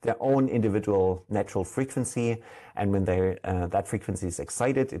with their own individual natural frequency. And when that frequency is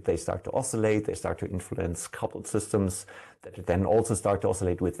excited, they start to oscillate, they start to influence coupled systems that then also start to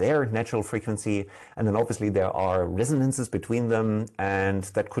oscillate with their natural frequency. And then obviously there are resonances between them, and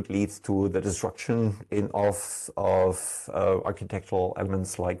that could lead to the destruction of architectural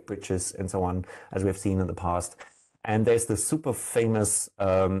elements like bridges and so on, as we've seen in the past. And there's this super famous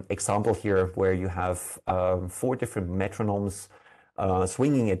example here where you have 4 different metronomes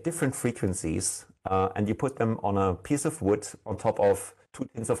swinging at different frequencies, and you put them on a piece of wood on top of 2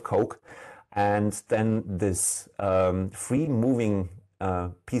 tins of Coke, and then this free moving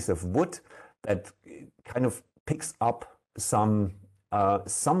piece of wood that kind of picks up some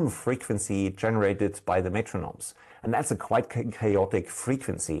frequency generated by the metronomes. And that's a quite chaotic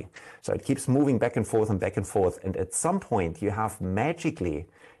frequency. So it keeps moving back and forth and back and forth. And at some point, you have magically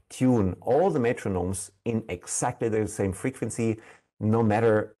tune all the metronomes in exactly the same frequency, no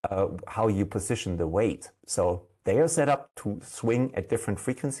matter how you position the weight. So they are set up to swing at different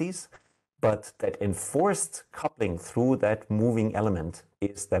frequencies, but that enforced coupling through that moving element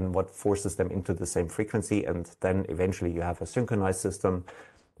is then what forces them into the same frequency. And then eventually you have a synchronized system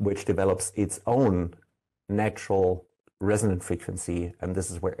which develops its own natural resonant frequency, and this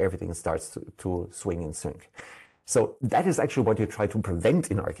is where everything starts to swing in sync. So that is actually what you try to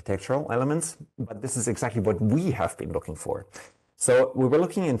prevent in architectural elements, but this is exactly what we have been looking for. So we were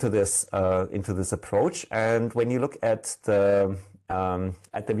looking into this approach, and when you look at the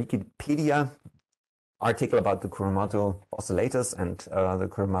Wikipedia article about the Kuromato oscillators and the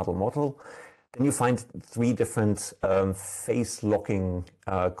Kuromato model, then you find 3 different phase locking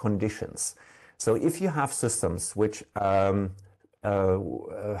conditions. So if you have systems which have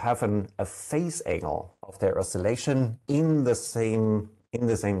a phase angle of their oscillation in the same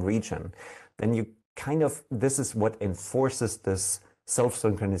region, then you this is what enforces this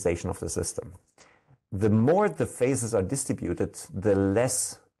self-synchronization of the system. The more the phases are distributed, the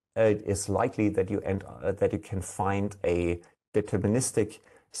less it is likely that you can find a deterministic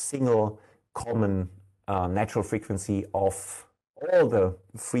single common natural frequency of all the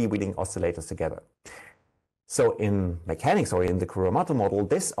freewheeling oscillators together. So in mechanics, or in the Kuromato model,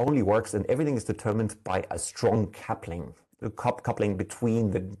 this only works and everything is determined by a strong coupling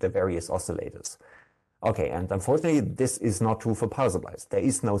between the various oscillators. Okay, and unfortunately, this is not true for power supplies. There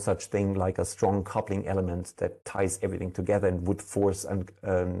is no such thing like a strong coupling element that ties everything together and would force a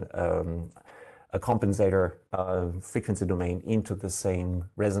compensator frequency domain into the same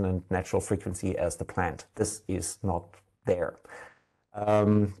resonant natural frequency as the plant. This is not there.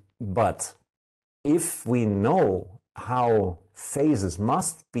 But if we know how phases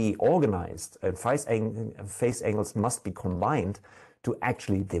must be organized and phase angles must be combined to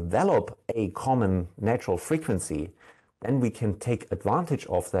actually develop a common natural frequency, then we can take advantage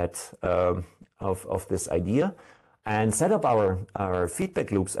of that, of this idea, and set up our feedback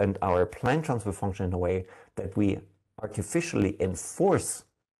loops and our plant transfer function in a way that we artificially enforce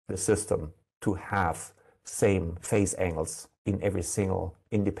the system to have same phase angles in every single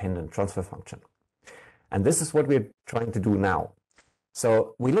independent transfer function. And this is what we're trying to do now.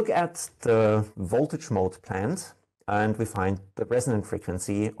 So we look at the voltage mode plant, and we find the resonant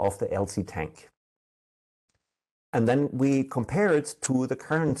frequency of the LC tank. And then we compare it to the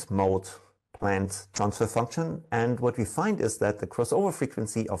current mode plant transfer function. And what we find is that the crossover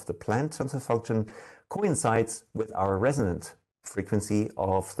frequency of the plant transfer function coincides with our resonant frequency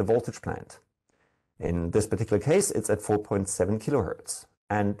of the voltage plant. In this particular case, it's at 4.7 kilohertz.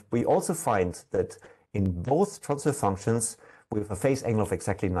 And we also find that in both transfer functions, we have a phase angle of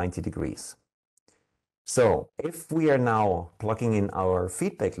exactly 90 degrees. So if we are now plugging in our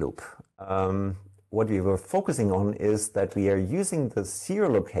feedback loop, what we were focusing on is that we are using the zero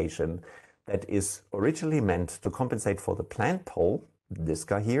location that is originally meant to compensate for the plant pole, this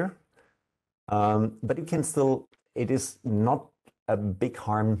guy here. But you can still, it is not a big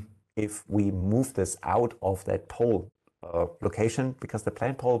harm if we move this out of that pole location, because the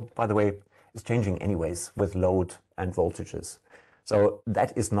plant pole, by the way, is changing anyways with load and voltages. So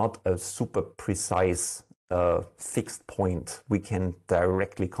that is not a super precise fixed point we can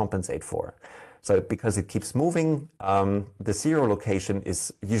directly compensate for. So because it keeps moving, the zero location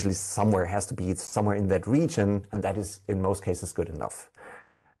is usually somewhere, has to be somewhere in that region, and that is in most cases good enough.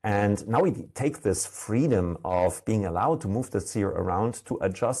 And now we take this freedom of being allowed to move the zero around to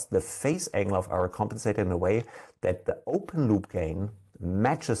adjust the phase angle of our compensator in a way that the open loop gain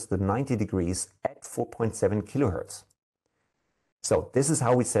matches the 90 degrees at 4.7 kilohertz. So this is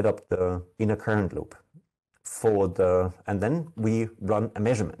how we set up the inner current loop and then we run a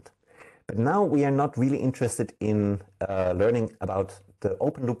measurement. But now we are not really interested in learning about the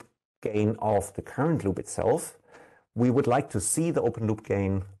open loop gain of the current loop itself. We would like to see the open loop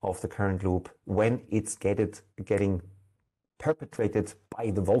gain of the current loop when it's getting perpetrated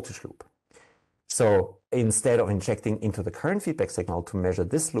by the voltage loop. So instead of injecting into the current feedback signal to measure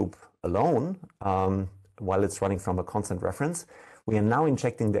this loop alone, while it's running from a constant reference, we are now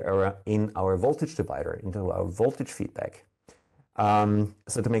injecting the error in our voltage divider, into our voltage feedback.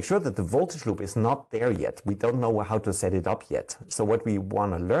 So to make sure that the voltage loop is not there yet, we don't know how to set it up yet. So what we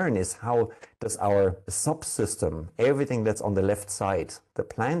want to learn is how does our subsystem, everything that's on the left side, the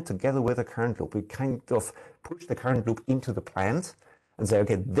plant together with the current loop, we kind of push the current loop into the plant and say,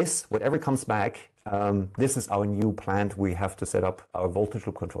 okay, this, whatever comes back, this is our new plant we have to set up our voltage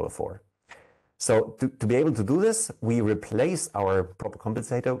loop controller for. So to be able to do this, we replace our proper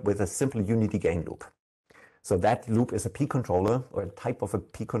compensator with a simple unity gain loop. So that loop is a P controller, or a type of a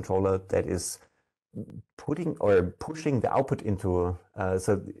P controller that is putting or pushing the output into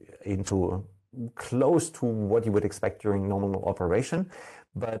close to what you would expect during normal operation,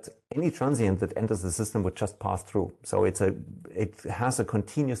 but any transient that enters the system would just pass through. So it has a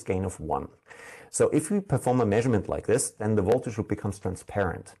continuous gain of 1. So if we perform a measurement like this, then the voltage loop becomes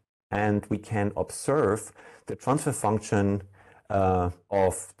transparent, and we can observe the transfer function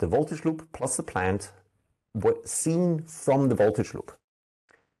of the voltage loop plus the plant seen from the voltage loop.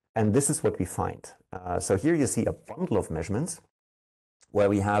 And this is what we find. So here you see a bundle of measurements where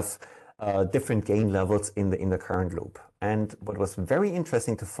we have different gain levels in the current loop. And what was very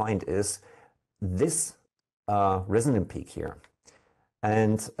interesting to find is this resonant peak here.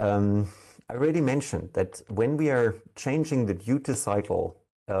 And I already mentioned that when we are changing the duty cycle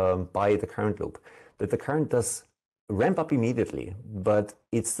by the current loop, that the current does ramp up immediately, but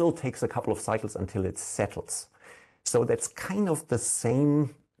it still takes a couple of cycles until it settles. So that's kind of the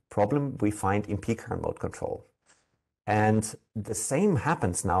same problem we find in peak current mode control. And the same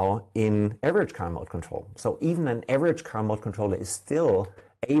happens now in average current mode control. So even an average current mode controller is still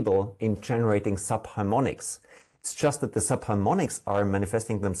able in generating subharmonics. It's just that the subharmonics are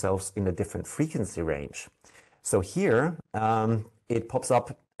manifesting themselves in a different frequency range. So here it pops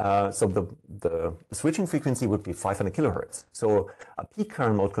up. So the switching frequency would be 500 kilohertz. So a peak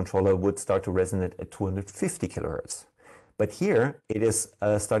current mode controller would start to resonate at 250 kilohertz. But here it is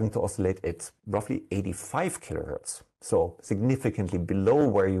starting to oscillate at roughly 85 kilohertz. So significantly below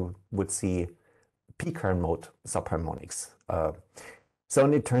where you would see peak current mode subharmonics. So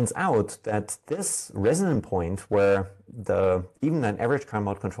it turns out that this resonant point where even an average current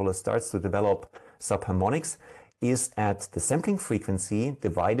mode controller starts to develop subharmonics is at the sampling frequency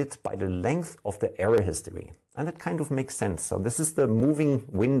divided by the length of the error history. And that kind of makes sense. So this is the moving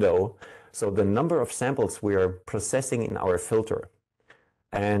window. So the number of samples we are processing in our filter.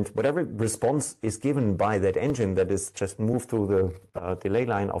 And whatever response is given by that engine that is just moved through the delay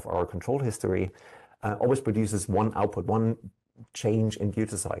line of our control history always produces one output, one change in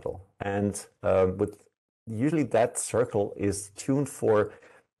duty cycle. And usually that circle is tuned for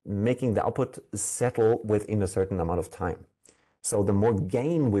making the output settle within a certain amount of time. So the more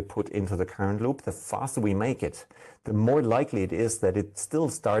gain we put into the current loop, the faster we make it, the more likely it is that it still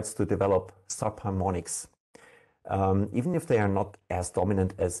starts to develop subharmonics. Even if they are not as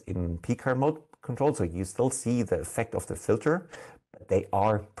dominant as in peak current mode control, so you still see the effect of the filter, but they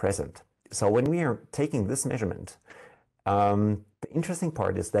are present. So when we are taking this measurement, the interesting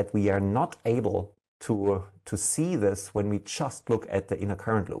part is that we are not able to see this when we just look at the inner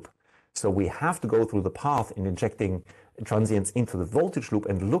current loop. So we have to go through the path in injecting transients into the voltage loop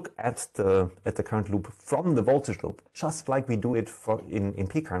and look at the current loop from the voltage loop, just like we do it in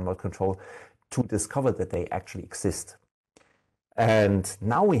peak current mode control, to discover that they actually exist. And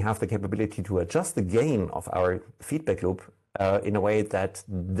now we have the capability to adjust the gain of our feedback loop in a way that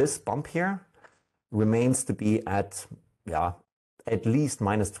this bump here remains to be at least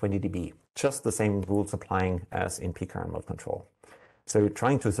minus 20 dB. Just the same rules applying as in peak current mode control. So you're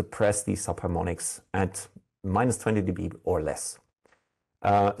trying to suppress these subharmonics at minus 20 dB or less.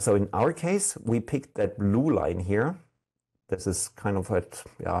 So in our case, we picked that blue line here. This is kind of at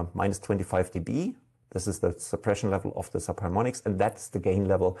minus 25 dB. This is the suppression level of the subharmonics, and that's the gain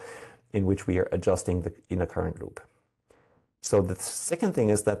level in which we are adjusting the inner current loop. So the second thing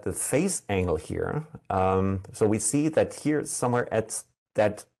is that the phase angle here, so we see that here somewhere at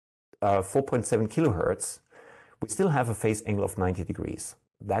that 4.7 kilohertz, we still have a phase angle of 90 degrees.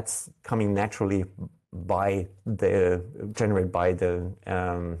 That's coming naturally by generated by the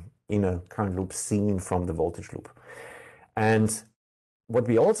inner current loop seen from the voltage loop. And what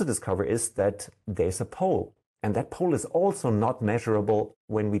we also discover is that there's a pole, and that pole is also not measurable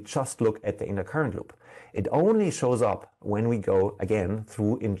when we just look at the inner current loop. It only shows up when we go again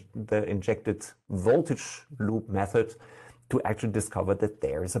through the injected voltage loop method to actually discover that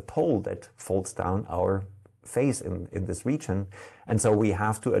there is a pole that folds down our phase in this region. And so we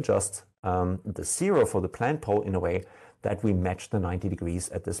have to adjust the zero for the planned pole in a way that we match the 90 degrees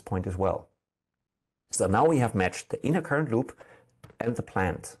at this point as well. So now we have matched the inner current loop and the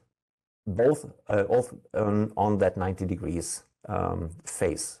planned, both on that 90 degrees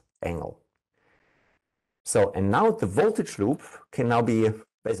phase angle. So, and now the voltage loop can now be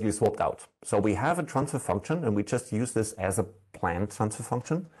basically swapped out. So we have a transfer function, and we just use this as a planned transfer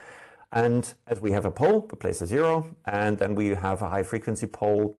function. And as we have a pole, we place a zero, and then we have a high frequency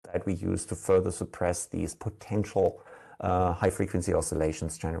pole that we use to further suppress these potential high frequency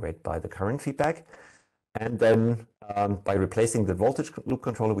oscillations generated by the current feedback. And then by replacing the voltage loop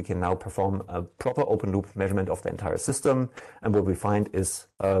controller, we can now perform a proper open loop measurement of the entire system. And what we find is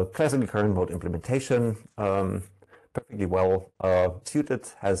a classical current mode implementation, perfectly well suited,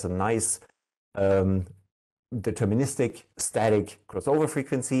 has a nice deterministic static crossover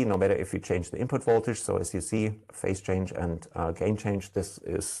frequency, no matter if you change the input voltage. So as you see, phase change and gain change, this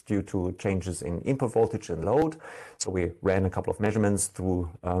is due to changes in input voltage and load. So we ran a couple of measurements through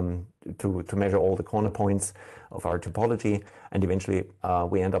to measure all the corner points of our topology, and eventually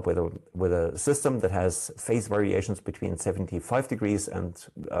we end up with a system that has phase variations between 75 degrees and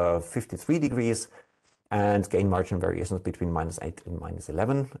 53 degrees, and gain margin variations between -8 and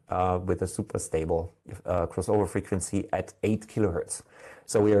 -11 with a super stable crossover frequency at 8 kilohertz.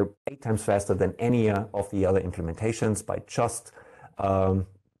 So we are 8 times faster than any of the other implementations by just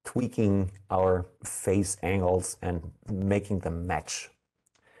tweaking our phase angles and making them match.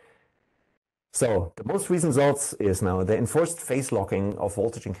 So the most recent results is now the enforced phase locking of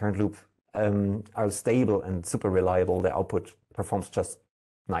voltage and current loop are stable and super reliable. The output performs just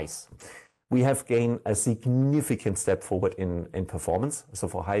nice. We have gained a significant step forward in performance. So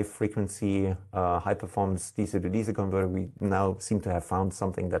for high frequency, high performance DC to DC converter, we now seem to have found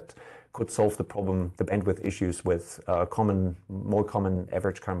something that could solve the problem, the bandwidth issues with more common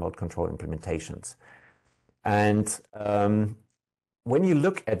average current mode control implementations. And when you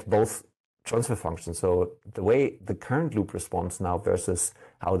look at both transfer functions, so the way the current loop responds now versus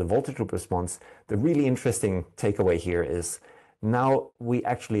how the voltage loop responds, the really interesting takeaway here is now we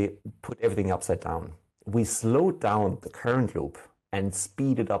actually put everything upside down. We slowed down the current loop and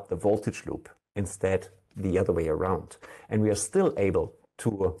speeded up the voltage loop instead the other way around. And we are still able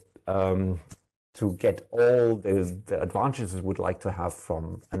to get all the advantages we would like to have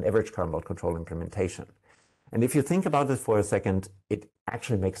from an average current mode control implementation. And if you think about it for a second, it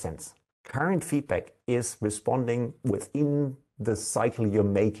actually makes sense. Current feedback is responding within the cycle you're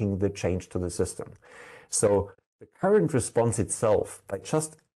making the change to the system. So the current response itself, by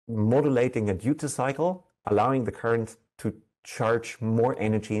just modulating a duty cycle, allowing the current to charge more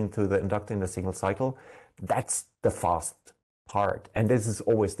energy into the inductor in the signal cycle, that's the fast part. And this is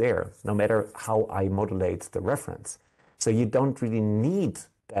always there, no matter how I modulate the reference. So you don't really need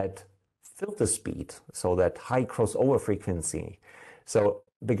that filter speed, so that high crossover frequency. So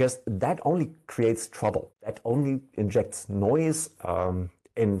because that only creates trouble, that only injects noise,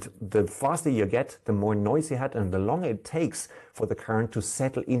 and the faster you get, the more noise you had, and the longer it takes for the current to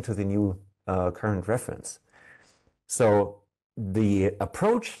settle into the new current reference. So the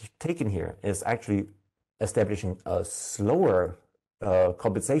approach taken here is actually establishing a slower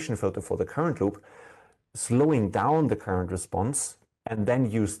compensation filter for the current loop, slowing down the current response, and then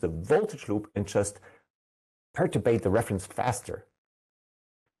use the voltage loop and just perturbate the reference faster.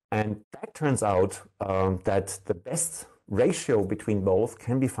 And that turns out that the best ratio between both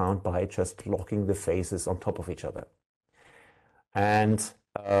can be found by just locking the phases on top of each other. And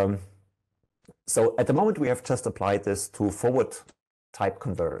so at the moment we have just applied this to forward type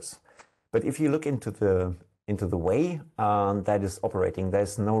converters. But if you look into the way that is operating,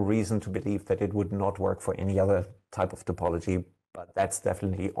 there's no reason to believe that it would not work for any other type of topology, but that's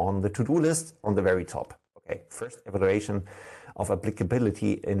definitely on the to-do list on the very top. Okay, first evaluation of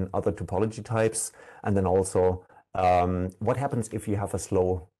applicability in other topology types, and then also what happens if you have a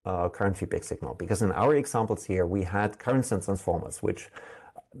slow current feedback signal. Because in our examples here, we had current sense transformers, which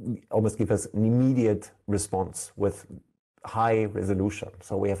almost give us an immediate response with high resolution.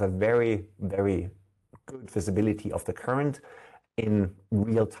 So we have a very, very good visibility of the current in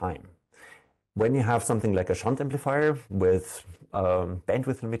real time. When you have something like a shunt amplifier with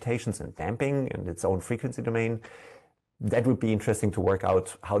bandwidth limitations and damping and its own frequency domain, that would be interesting to work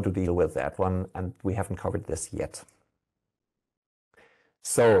out how to deal with that one, and we haven't covered this yet.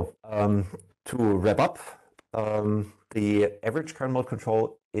 So to wrap up, the average current mode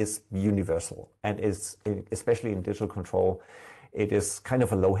control is universal, and is, especially in digital control, it is kind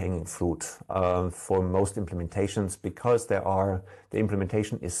of a low-hanging fruit for most implementations, because the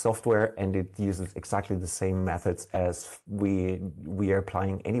implementation is software and it uses exactly the same methods as we are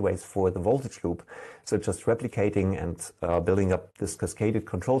applying anyways for the voltage loop. So just replicating and building up this cascaded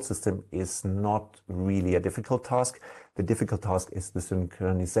control system is not really a difficult task. The difficult task is the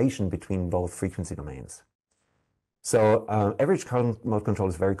synchronization between both frequency domains. So average current mode control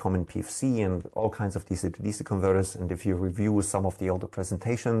is very common in PFC and all kinds of DC to DC converters. And if you review some of the older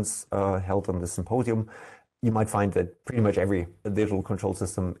presentations held on the symposium, you might find that pretty much every digital control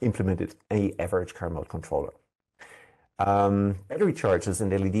system implemented an average current mode controller. Battery chargers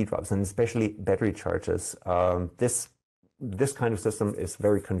and LED drives, and especially battery chargers, this kind of system is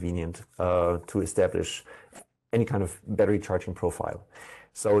very convenient to establish any kind of battery charging profile.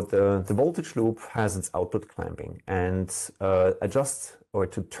 So the voltage loop has its output clamping, and adjust or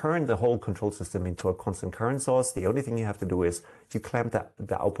to turn the whole control system into a constant current source, the only thing you have to do is you clamp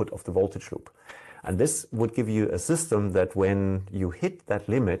the output of the voltage loop. And this would give you a system that when you hit that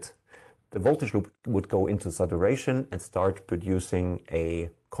limit, the voltage loop would go into saturation and start producing a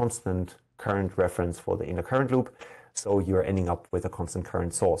constant current reference for the inner current loop. So you're ending up with a constant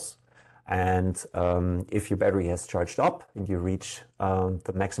current source. And if your battery has charged up and you reach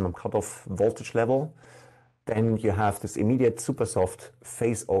the maximum cutoff voltage level, then you have this immediate super soft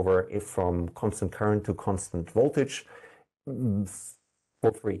phase over from constant current to constant voltage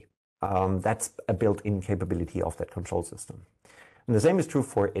for free. That's a built-in capability of that control system. And the same is true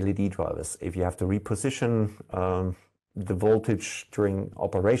for LED drivers. If you have to reposition the voltage during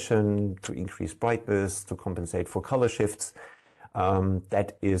operation to increase brightness, to compensate for color shifts,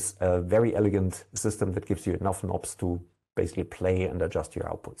 that is a very elegant system that gives you enough knobs to basically play and adjust your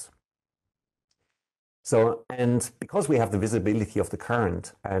outputs. So, and because we have the visibility of the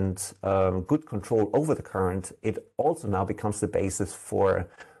current and good control over the current, it also now becomes the basis for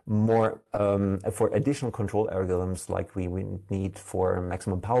more for additional control algorithms like we need for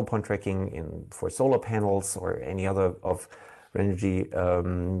maximum power point tracking for solar panels or any other of energy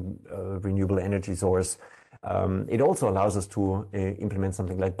renewable energy source. It also allows us to implement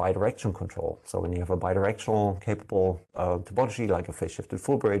something like bidirectional control. So when you have a bidirectional capable topology like a phase-shifted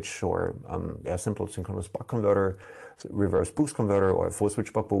full bridge or a simple synchronous buck converter, reverse boost converter, or a full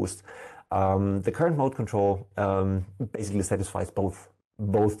switch buck boost, the current mode control basically satisfies both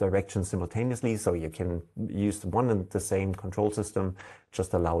directions simultaneously. So you can use one and the same control system,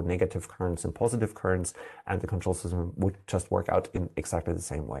 just allow negative currents and positive currents, and the control system would just work out in exactly the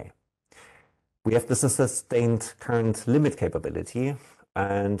same way. We have the sustained current limit capability,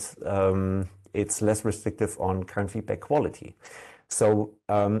 and it's less restrictive on current feedback quality. So,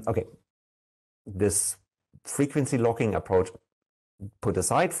 okay, this frequency locking approach put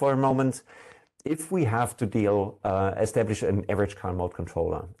aside for a moment. If we have to establish an average current mode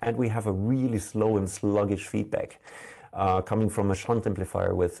controller, and we have a really slow and sluggish feedback coming from a shunt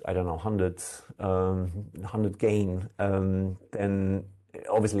amplifier with, I don't know, 100 gain, then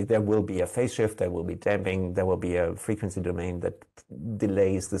obviously there will be a phase shift, there will be damping, there will be a frequency domain that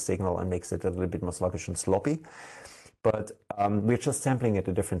delays the signal and makes it a little bit more sluggish and sloppy. But we're just sampling at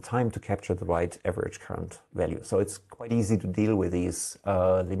a different time to capture the right average current value. So it's quite easy to deal with these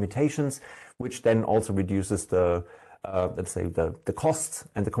limitations, which then also reduces the, let's say, the cost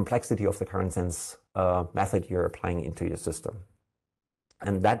and the complexity of the current sense method you're applying into your system.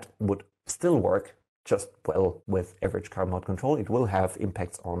 And that would still work just well with average current mode control. It will have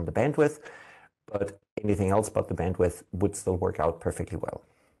impacts on the bandwidth, but anything else but the bandwidth would still work out perfectly well.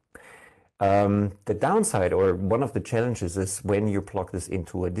 The downside, or one of the challenges, is when you plug this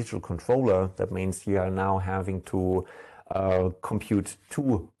into a digital controller, that means you are now having to compute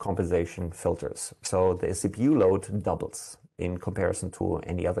two compensation filters. So the CPU load doubles in comparison to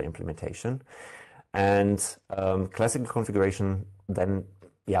any other implementation. And classical configuration then,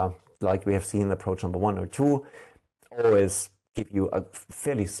 yeah, like we have seen in approach number 1 or 2, always give you a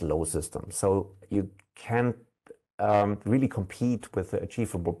fairly slow system. So you can't really compete with the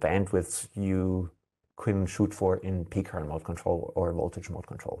achievable bandwidths you can shoot for in peak current mode control or voltage mode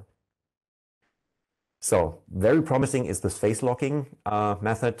control. So very promising is this phase locking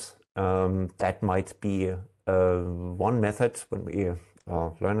method. That might be one method when we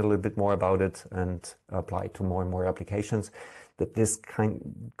learn a little bit more about it and apply it to more and more applications, that this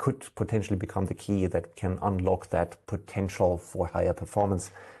could potentially become the key that can unlock that potential for higher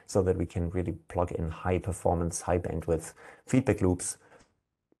performance, so that we can really plug in high performance, high bandwidth feedback loops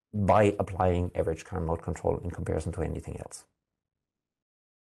by applying average current mode control in comparison to anything else.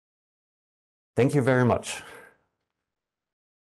 Thank you very much.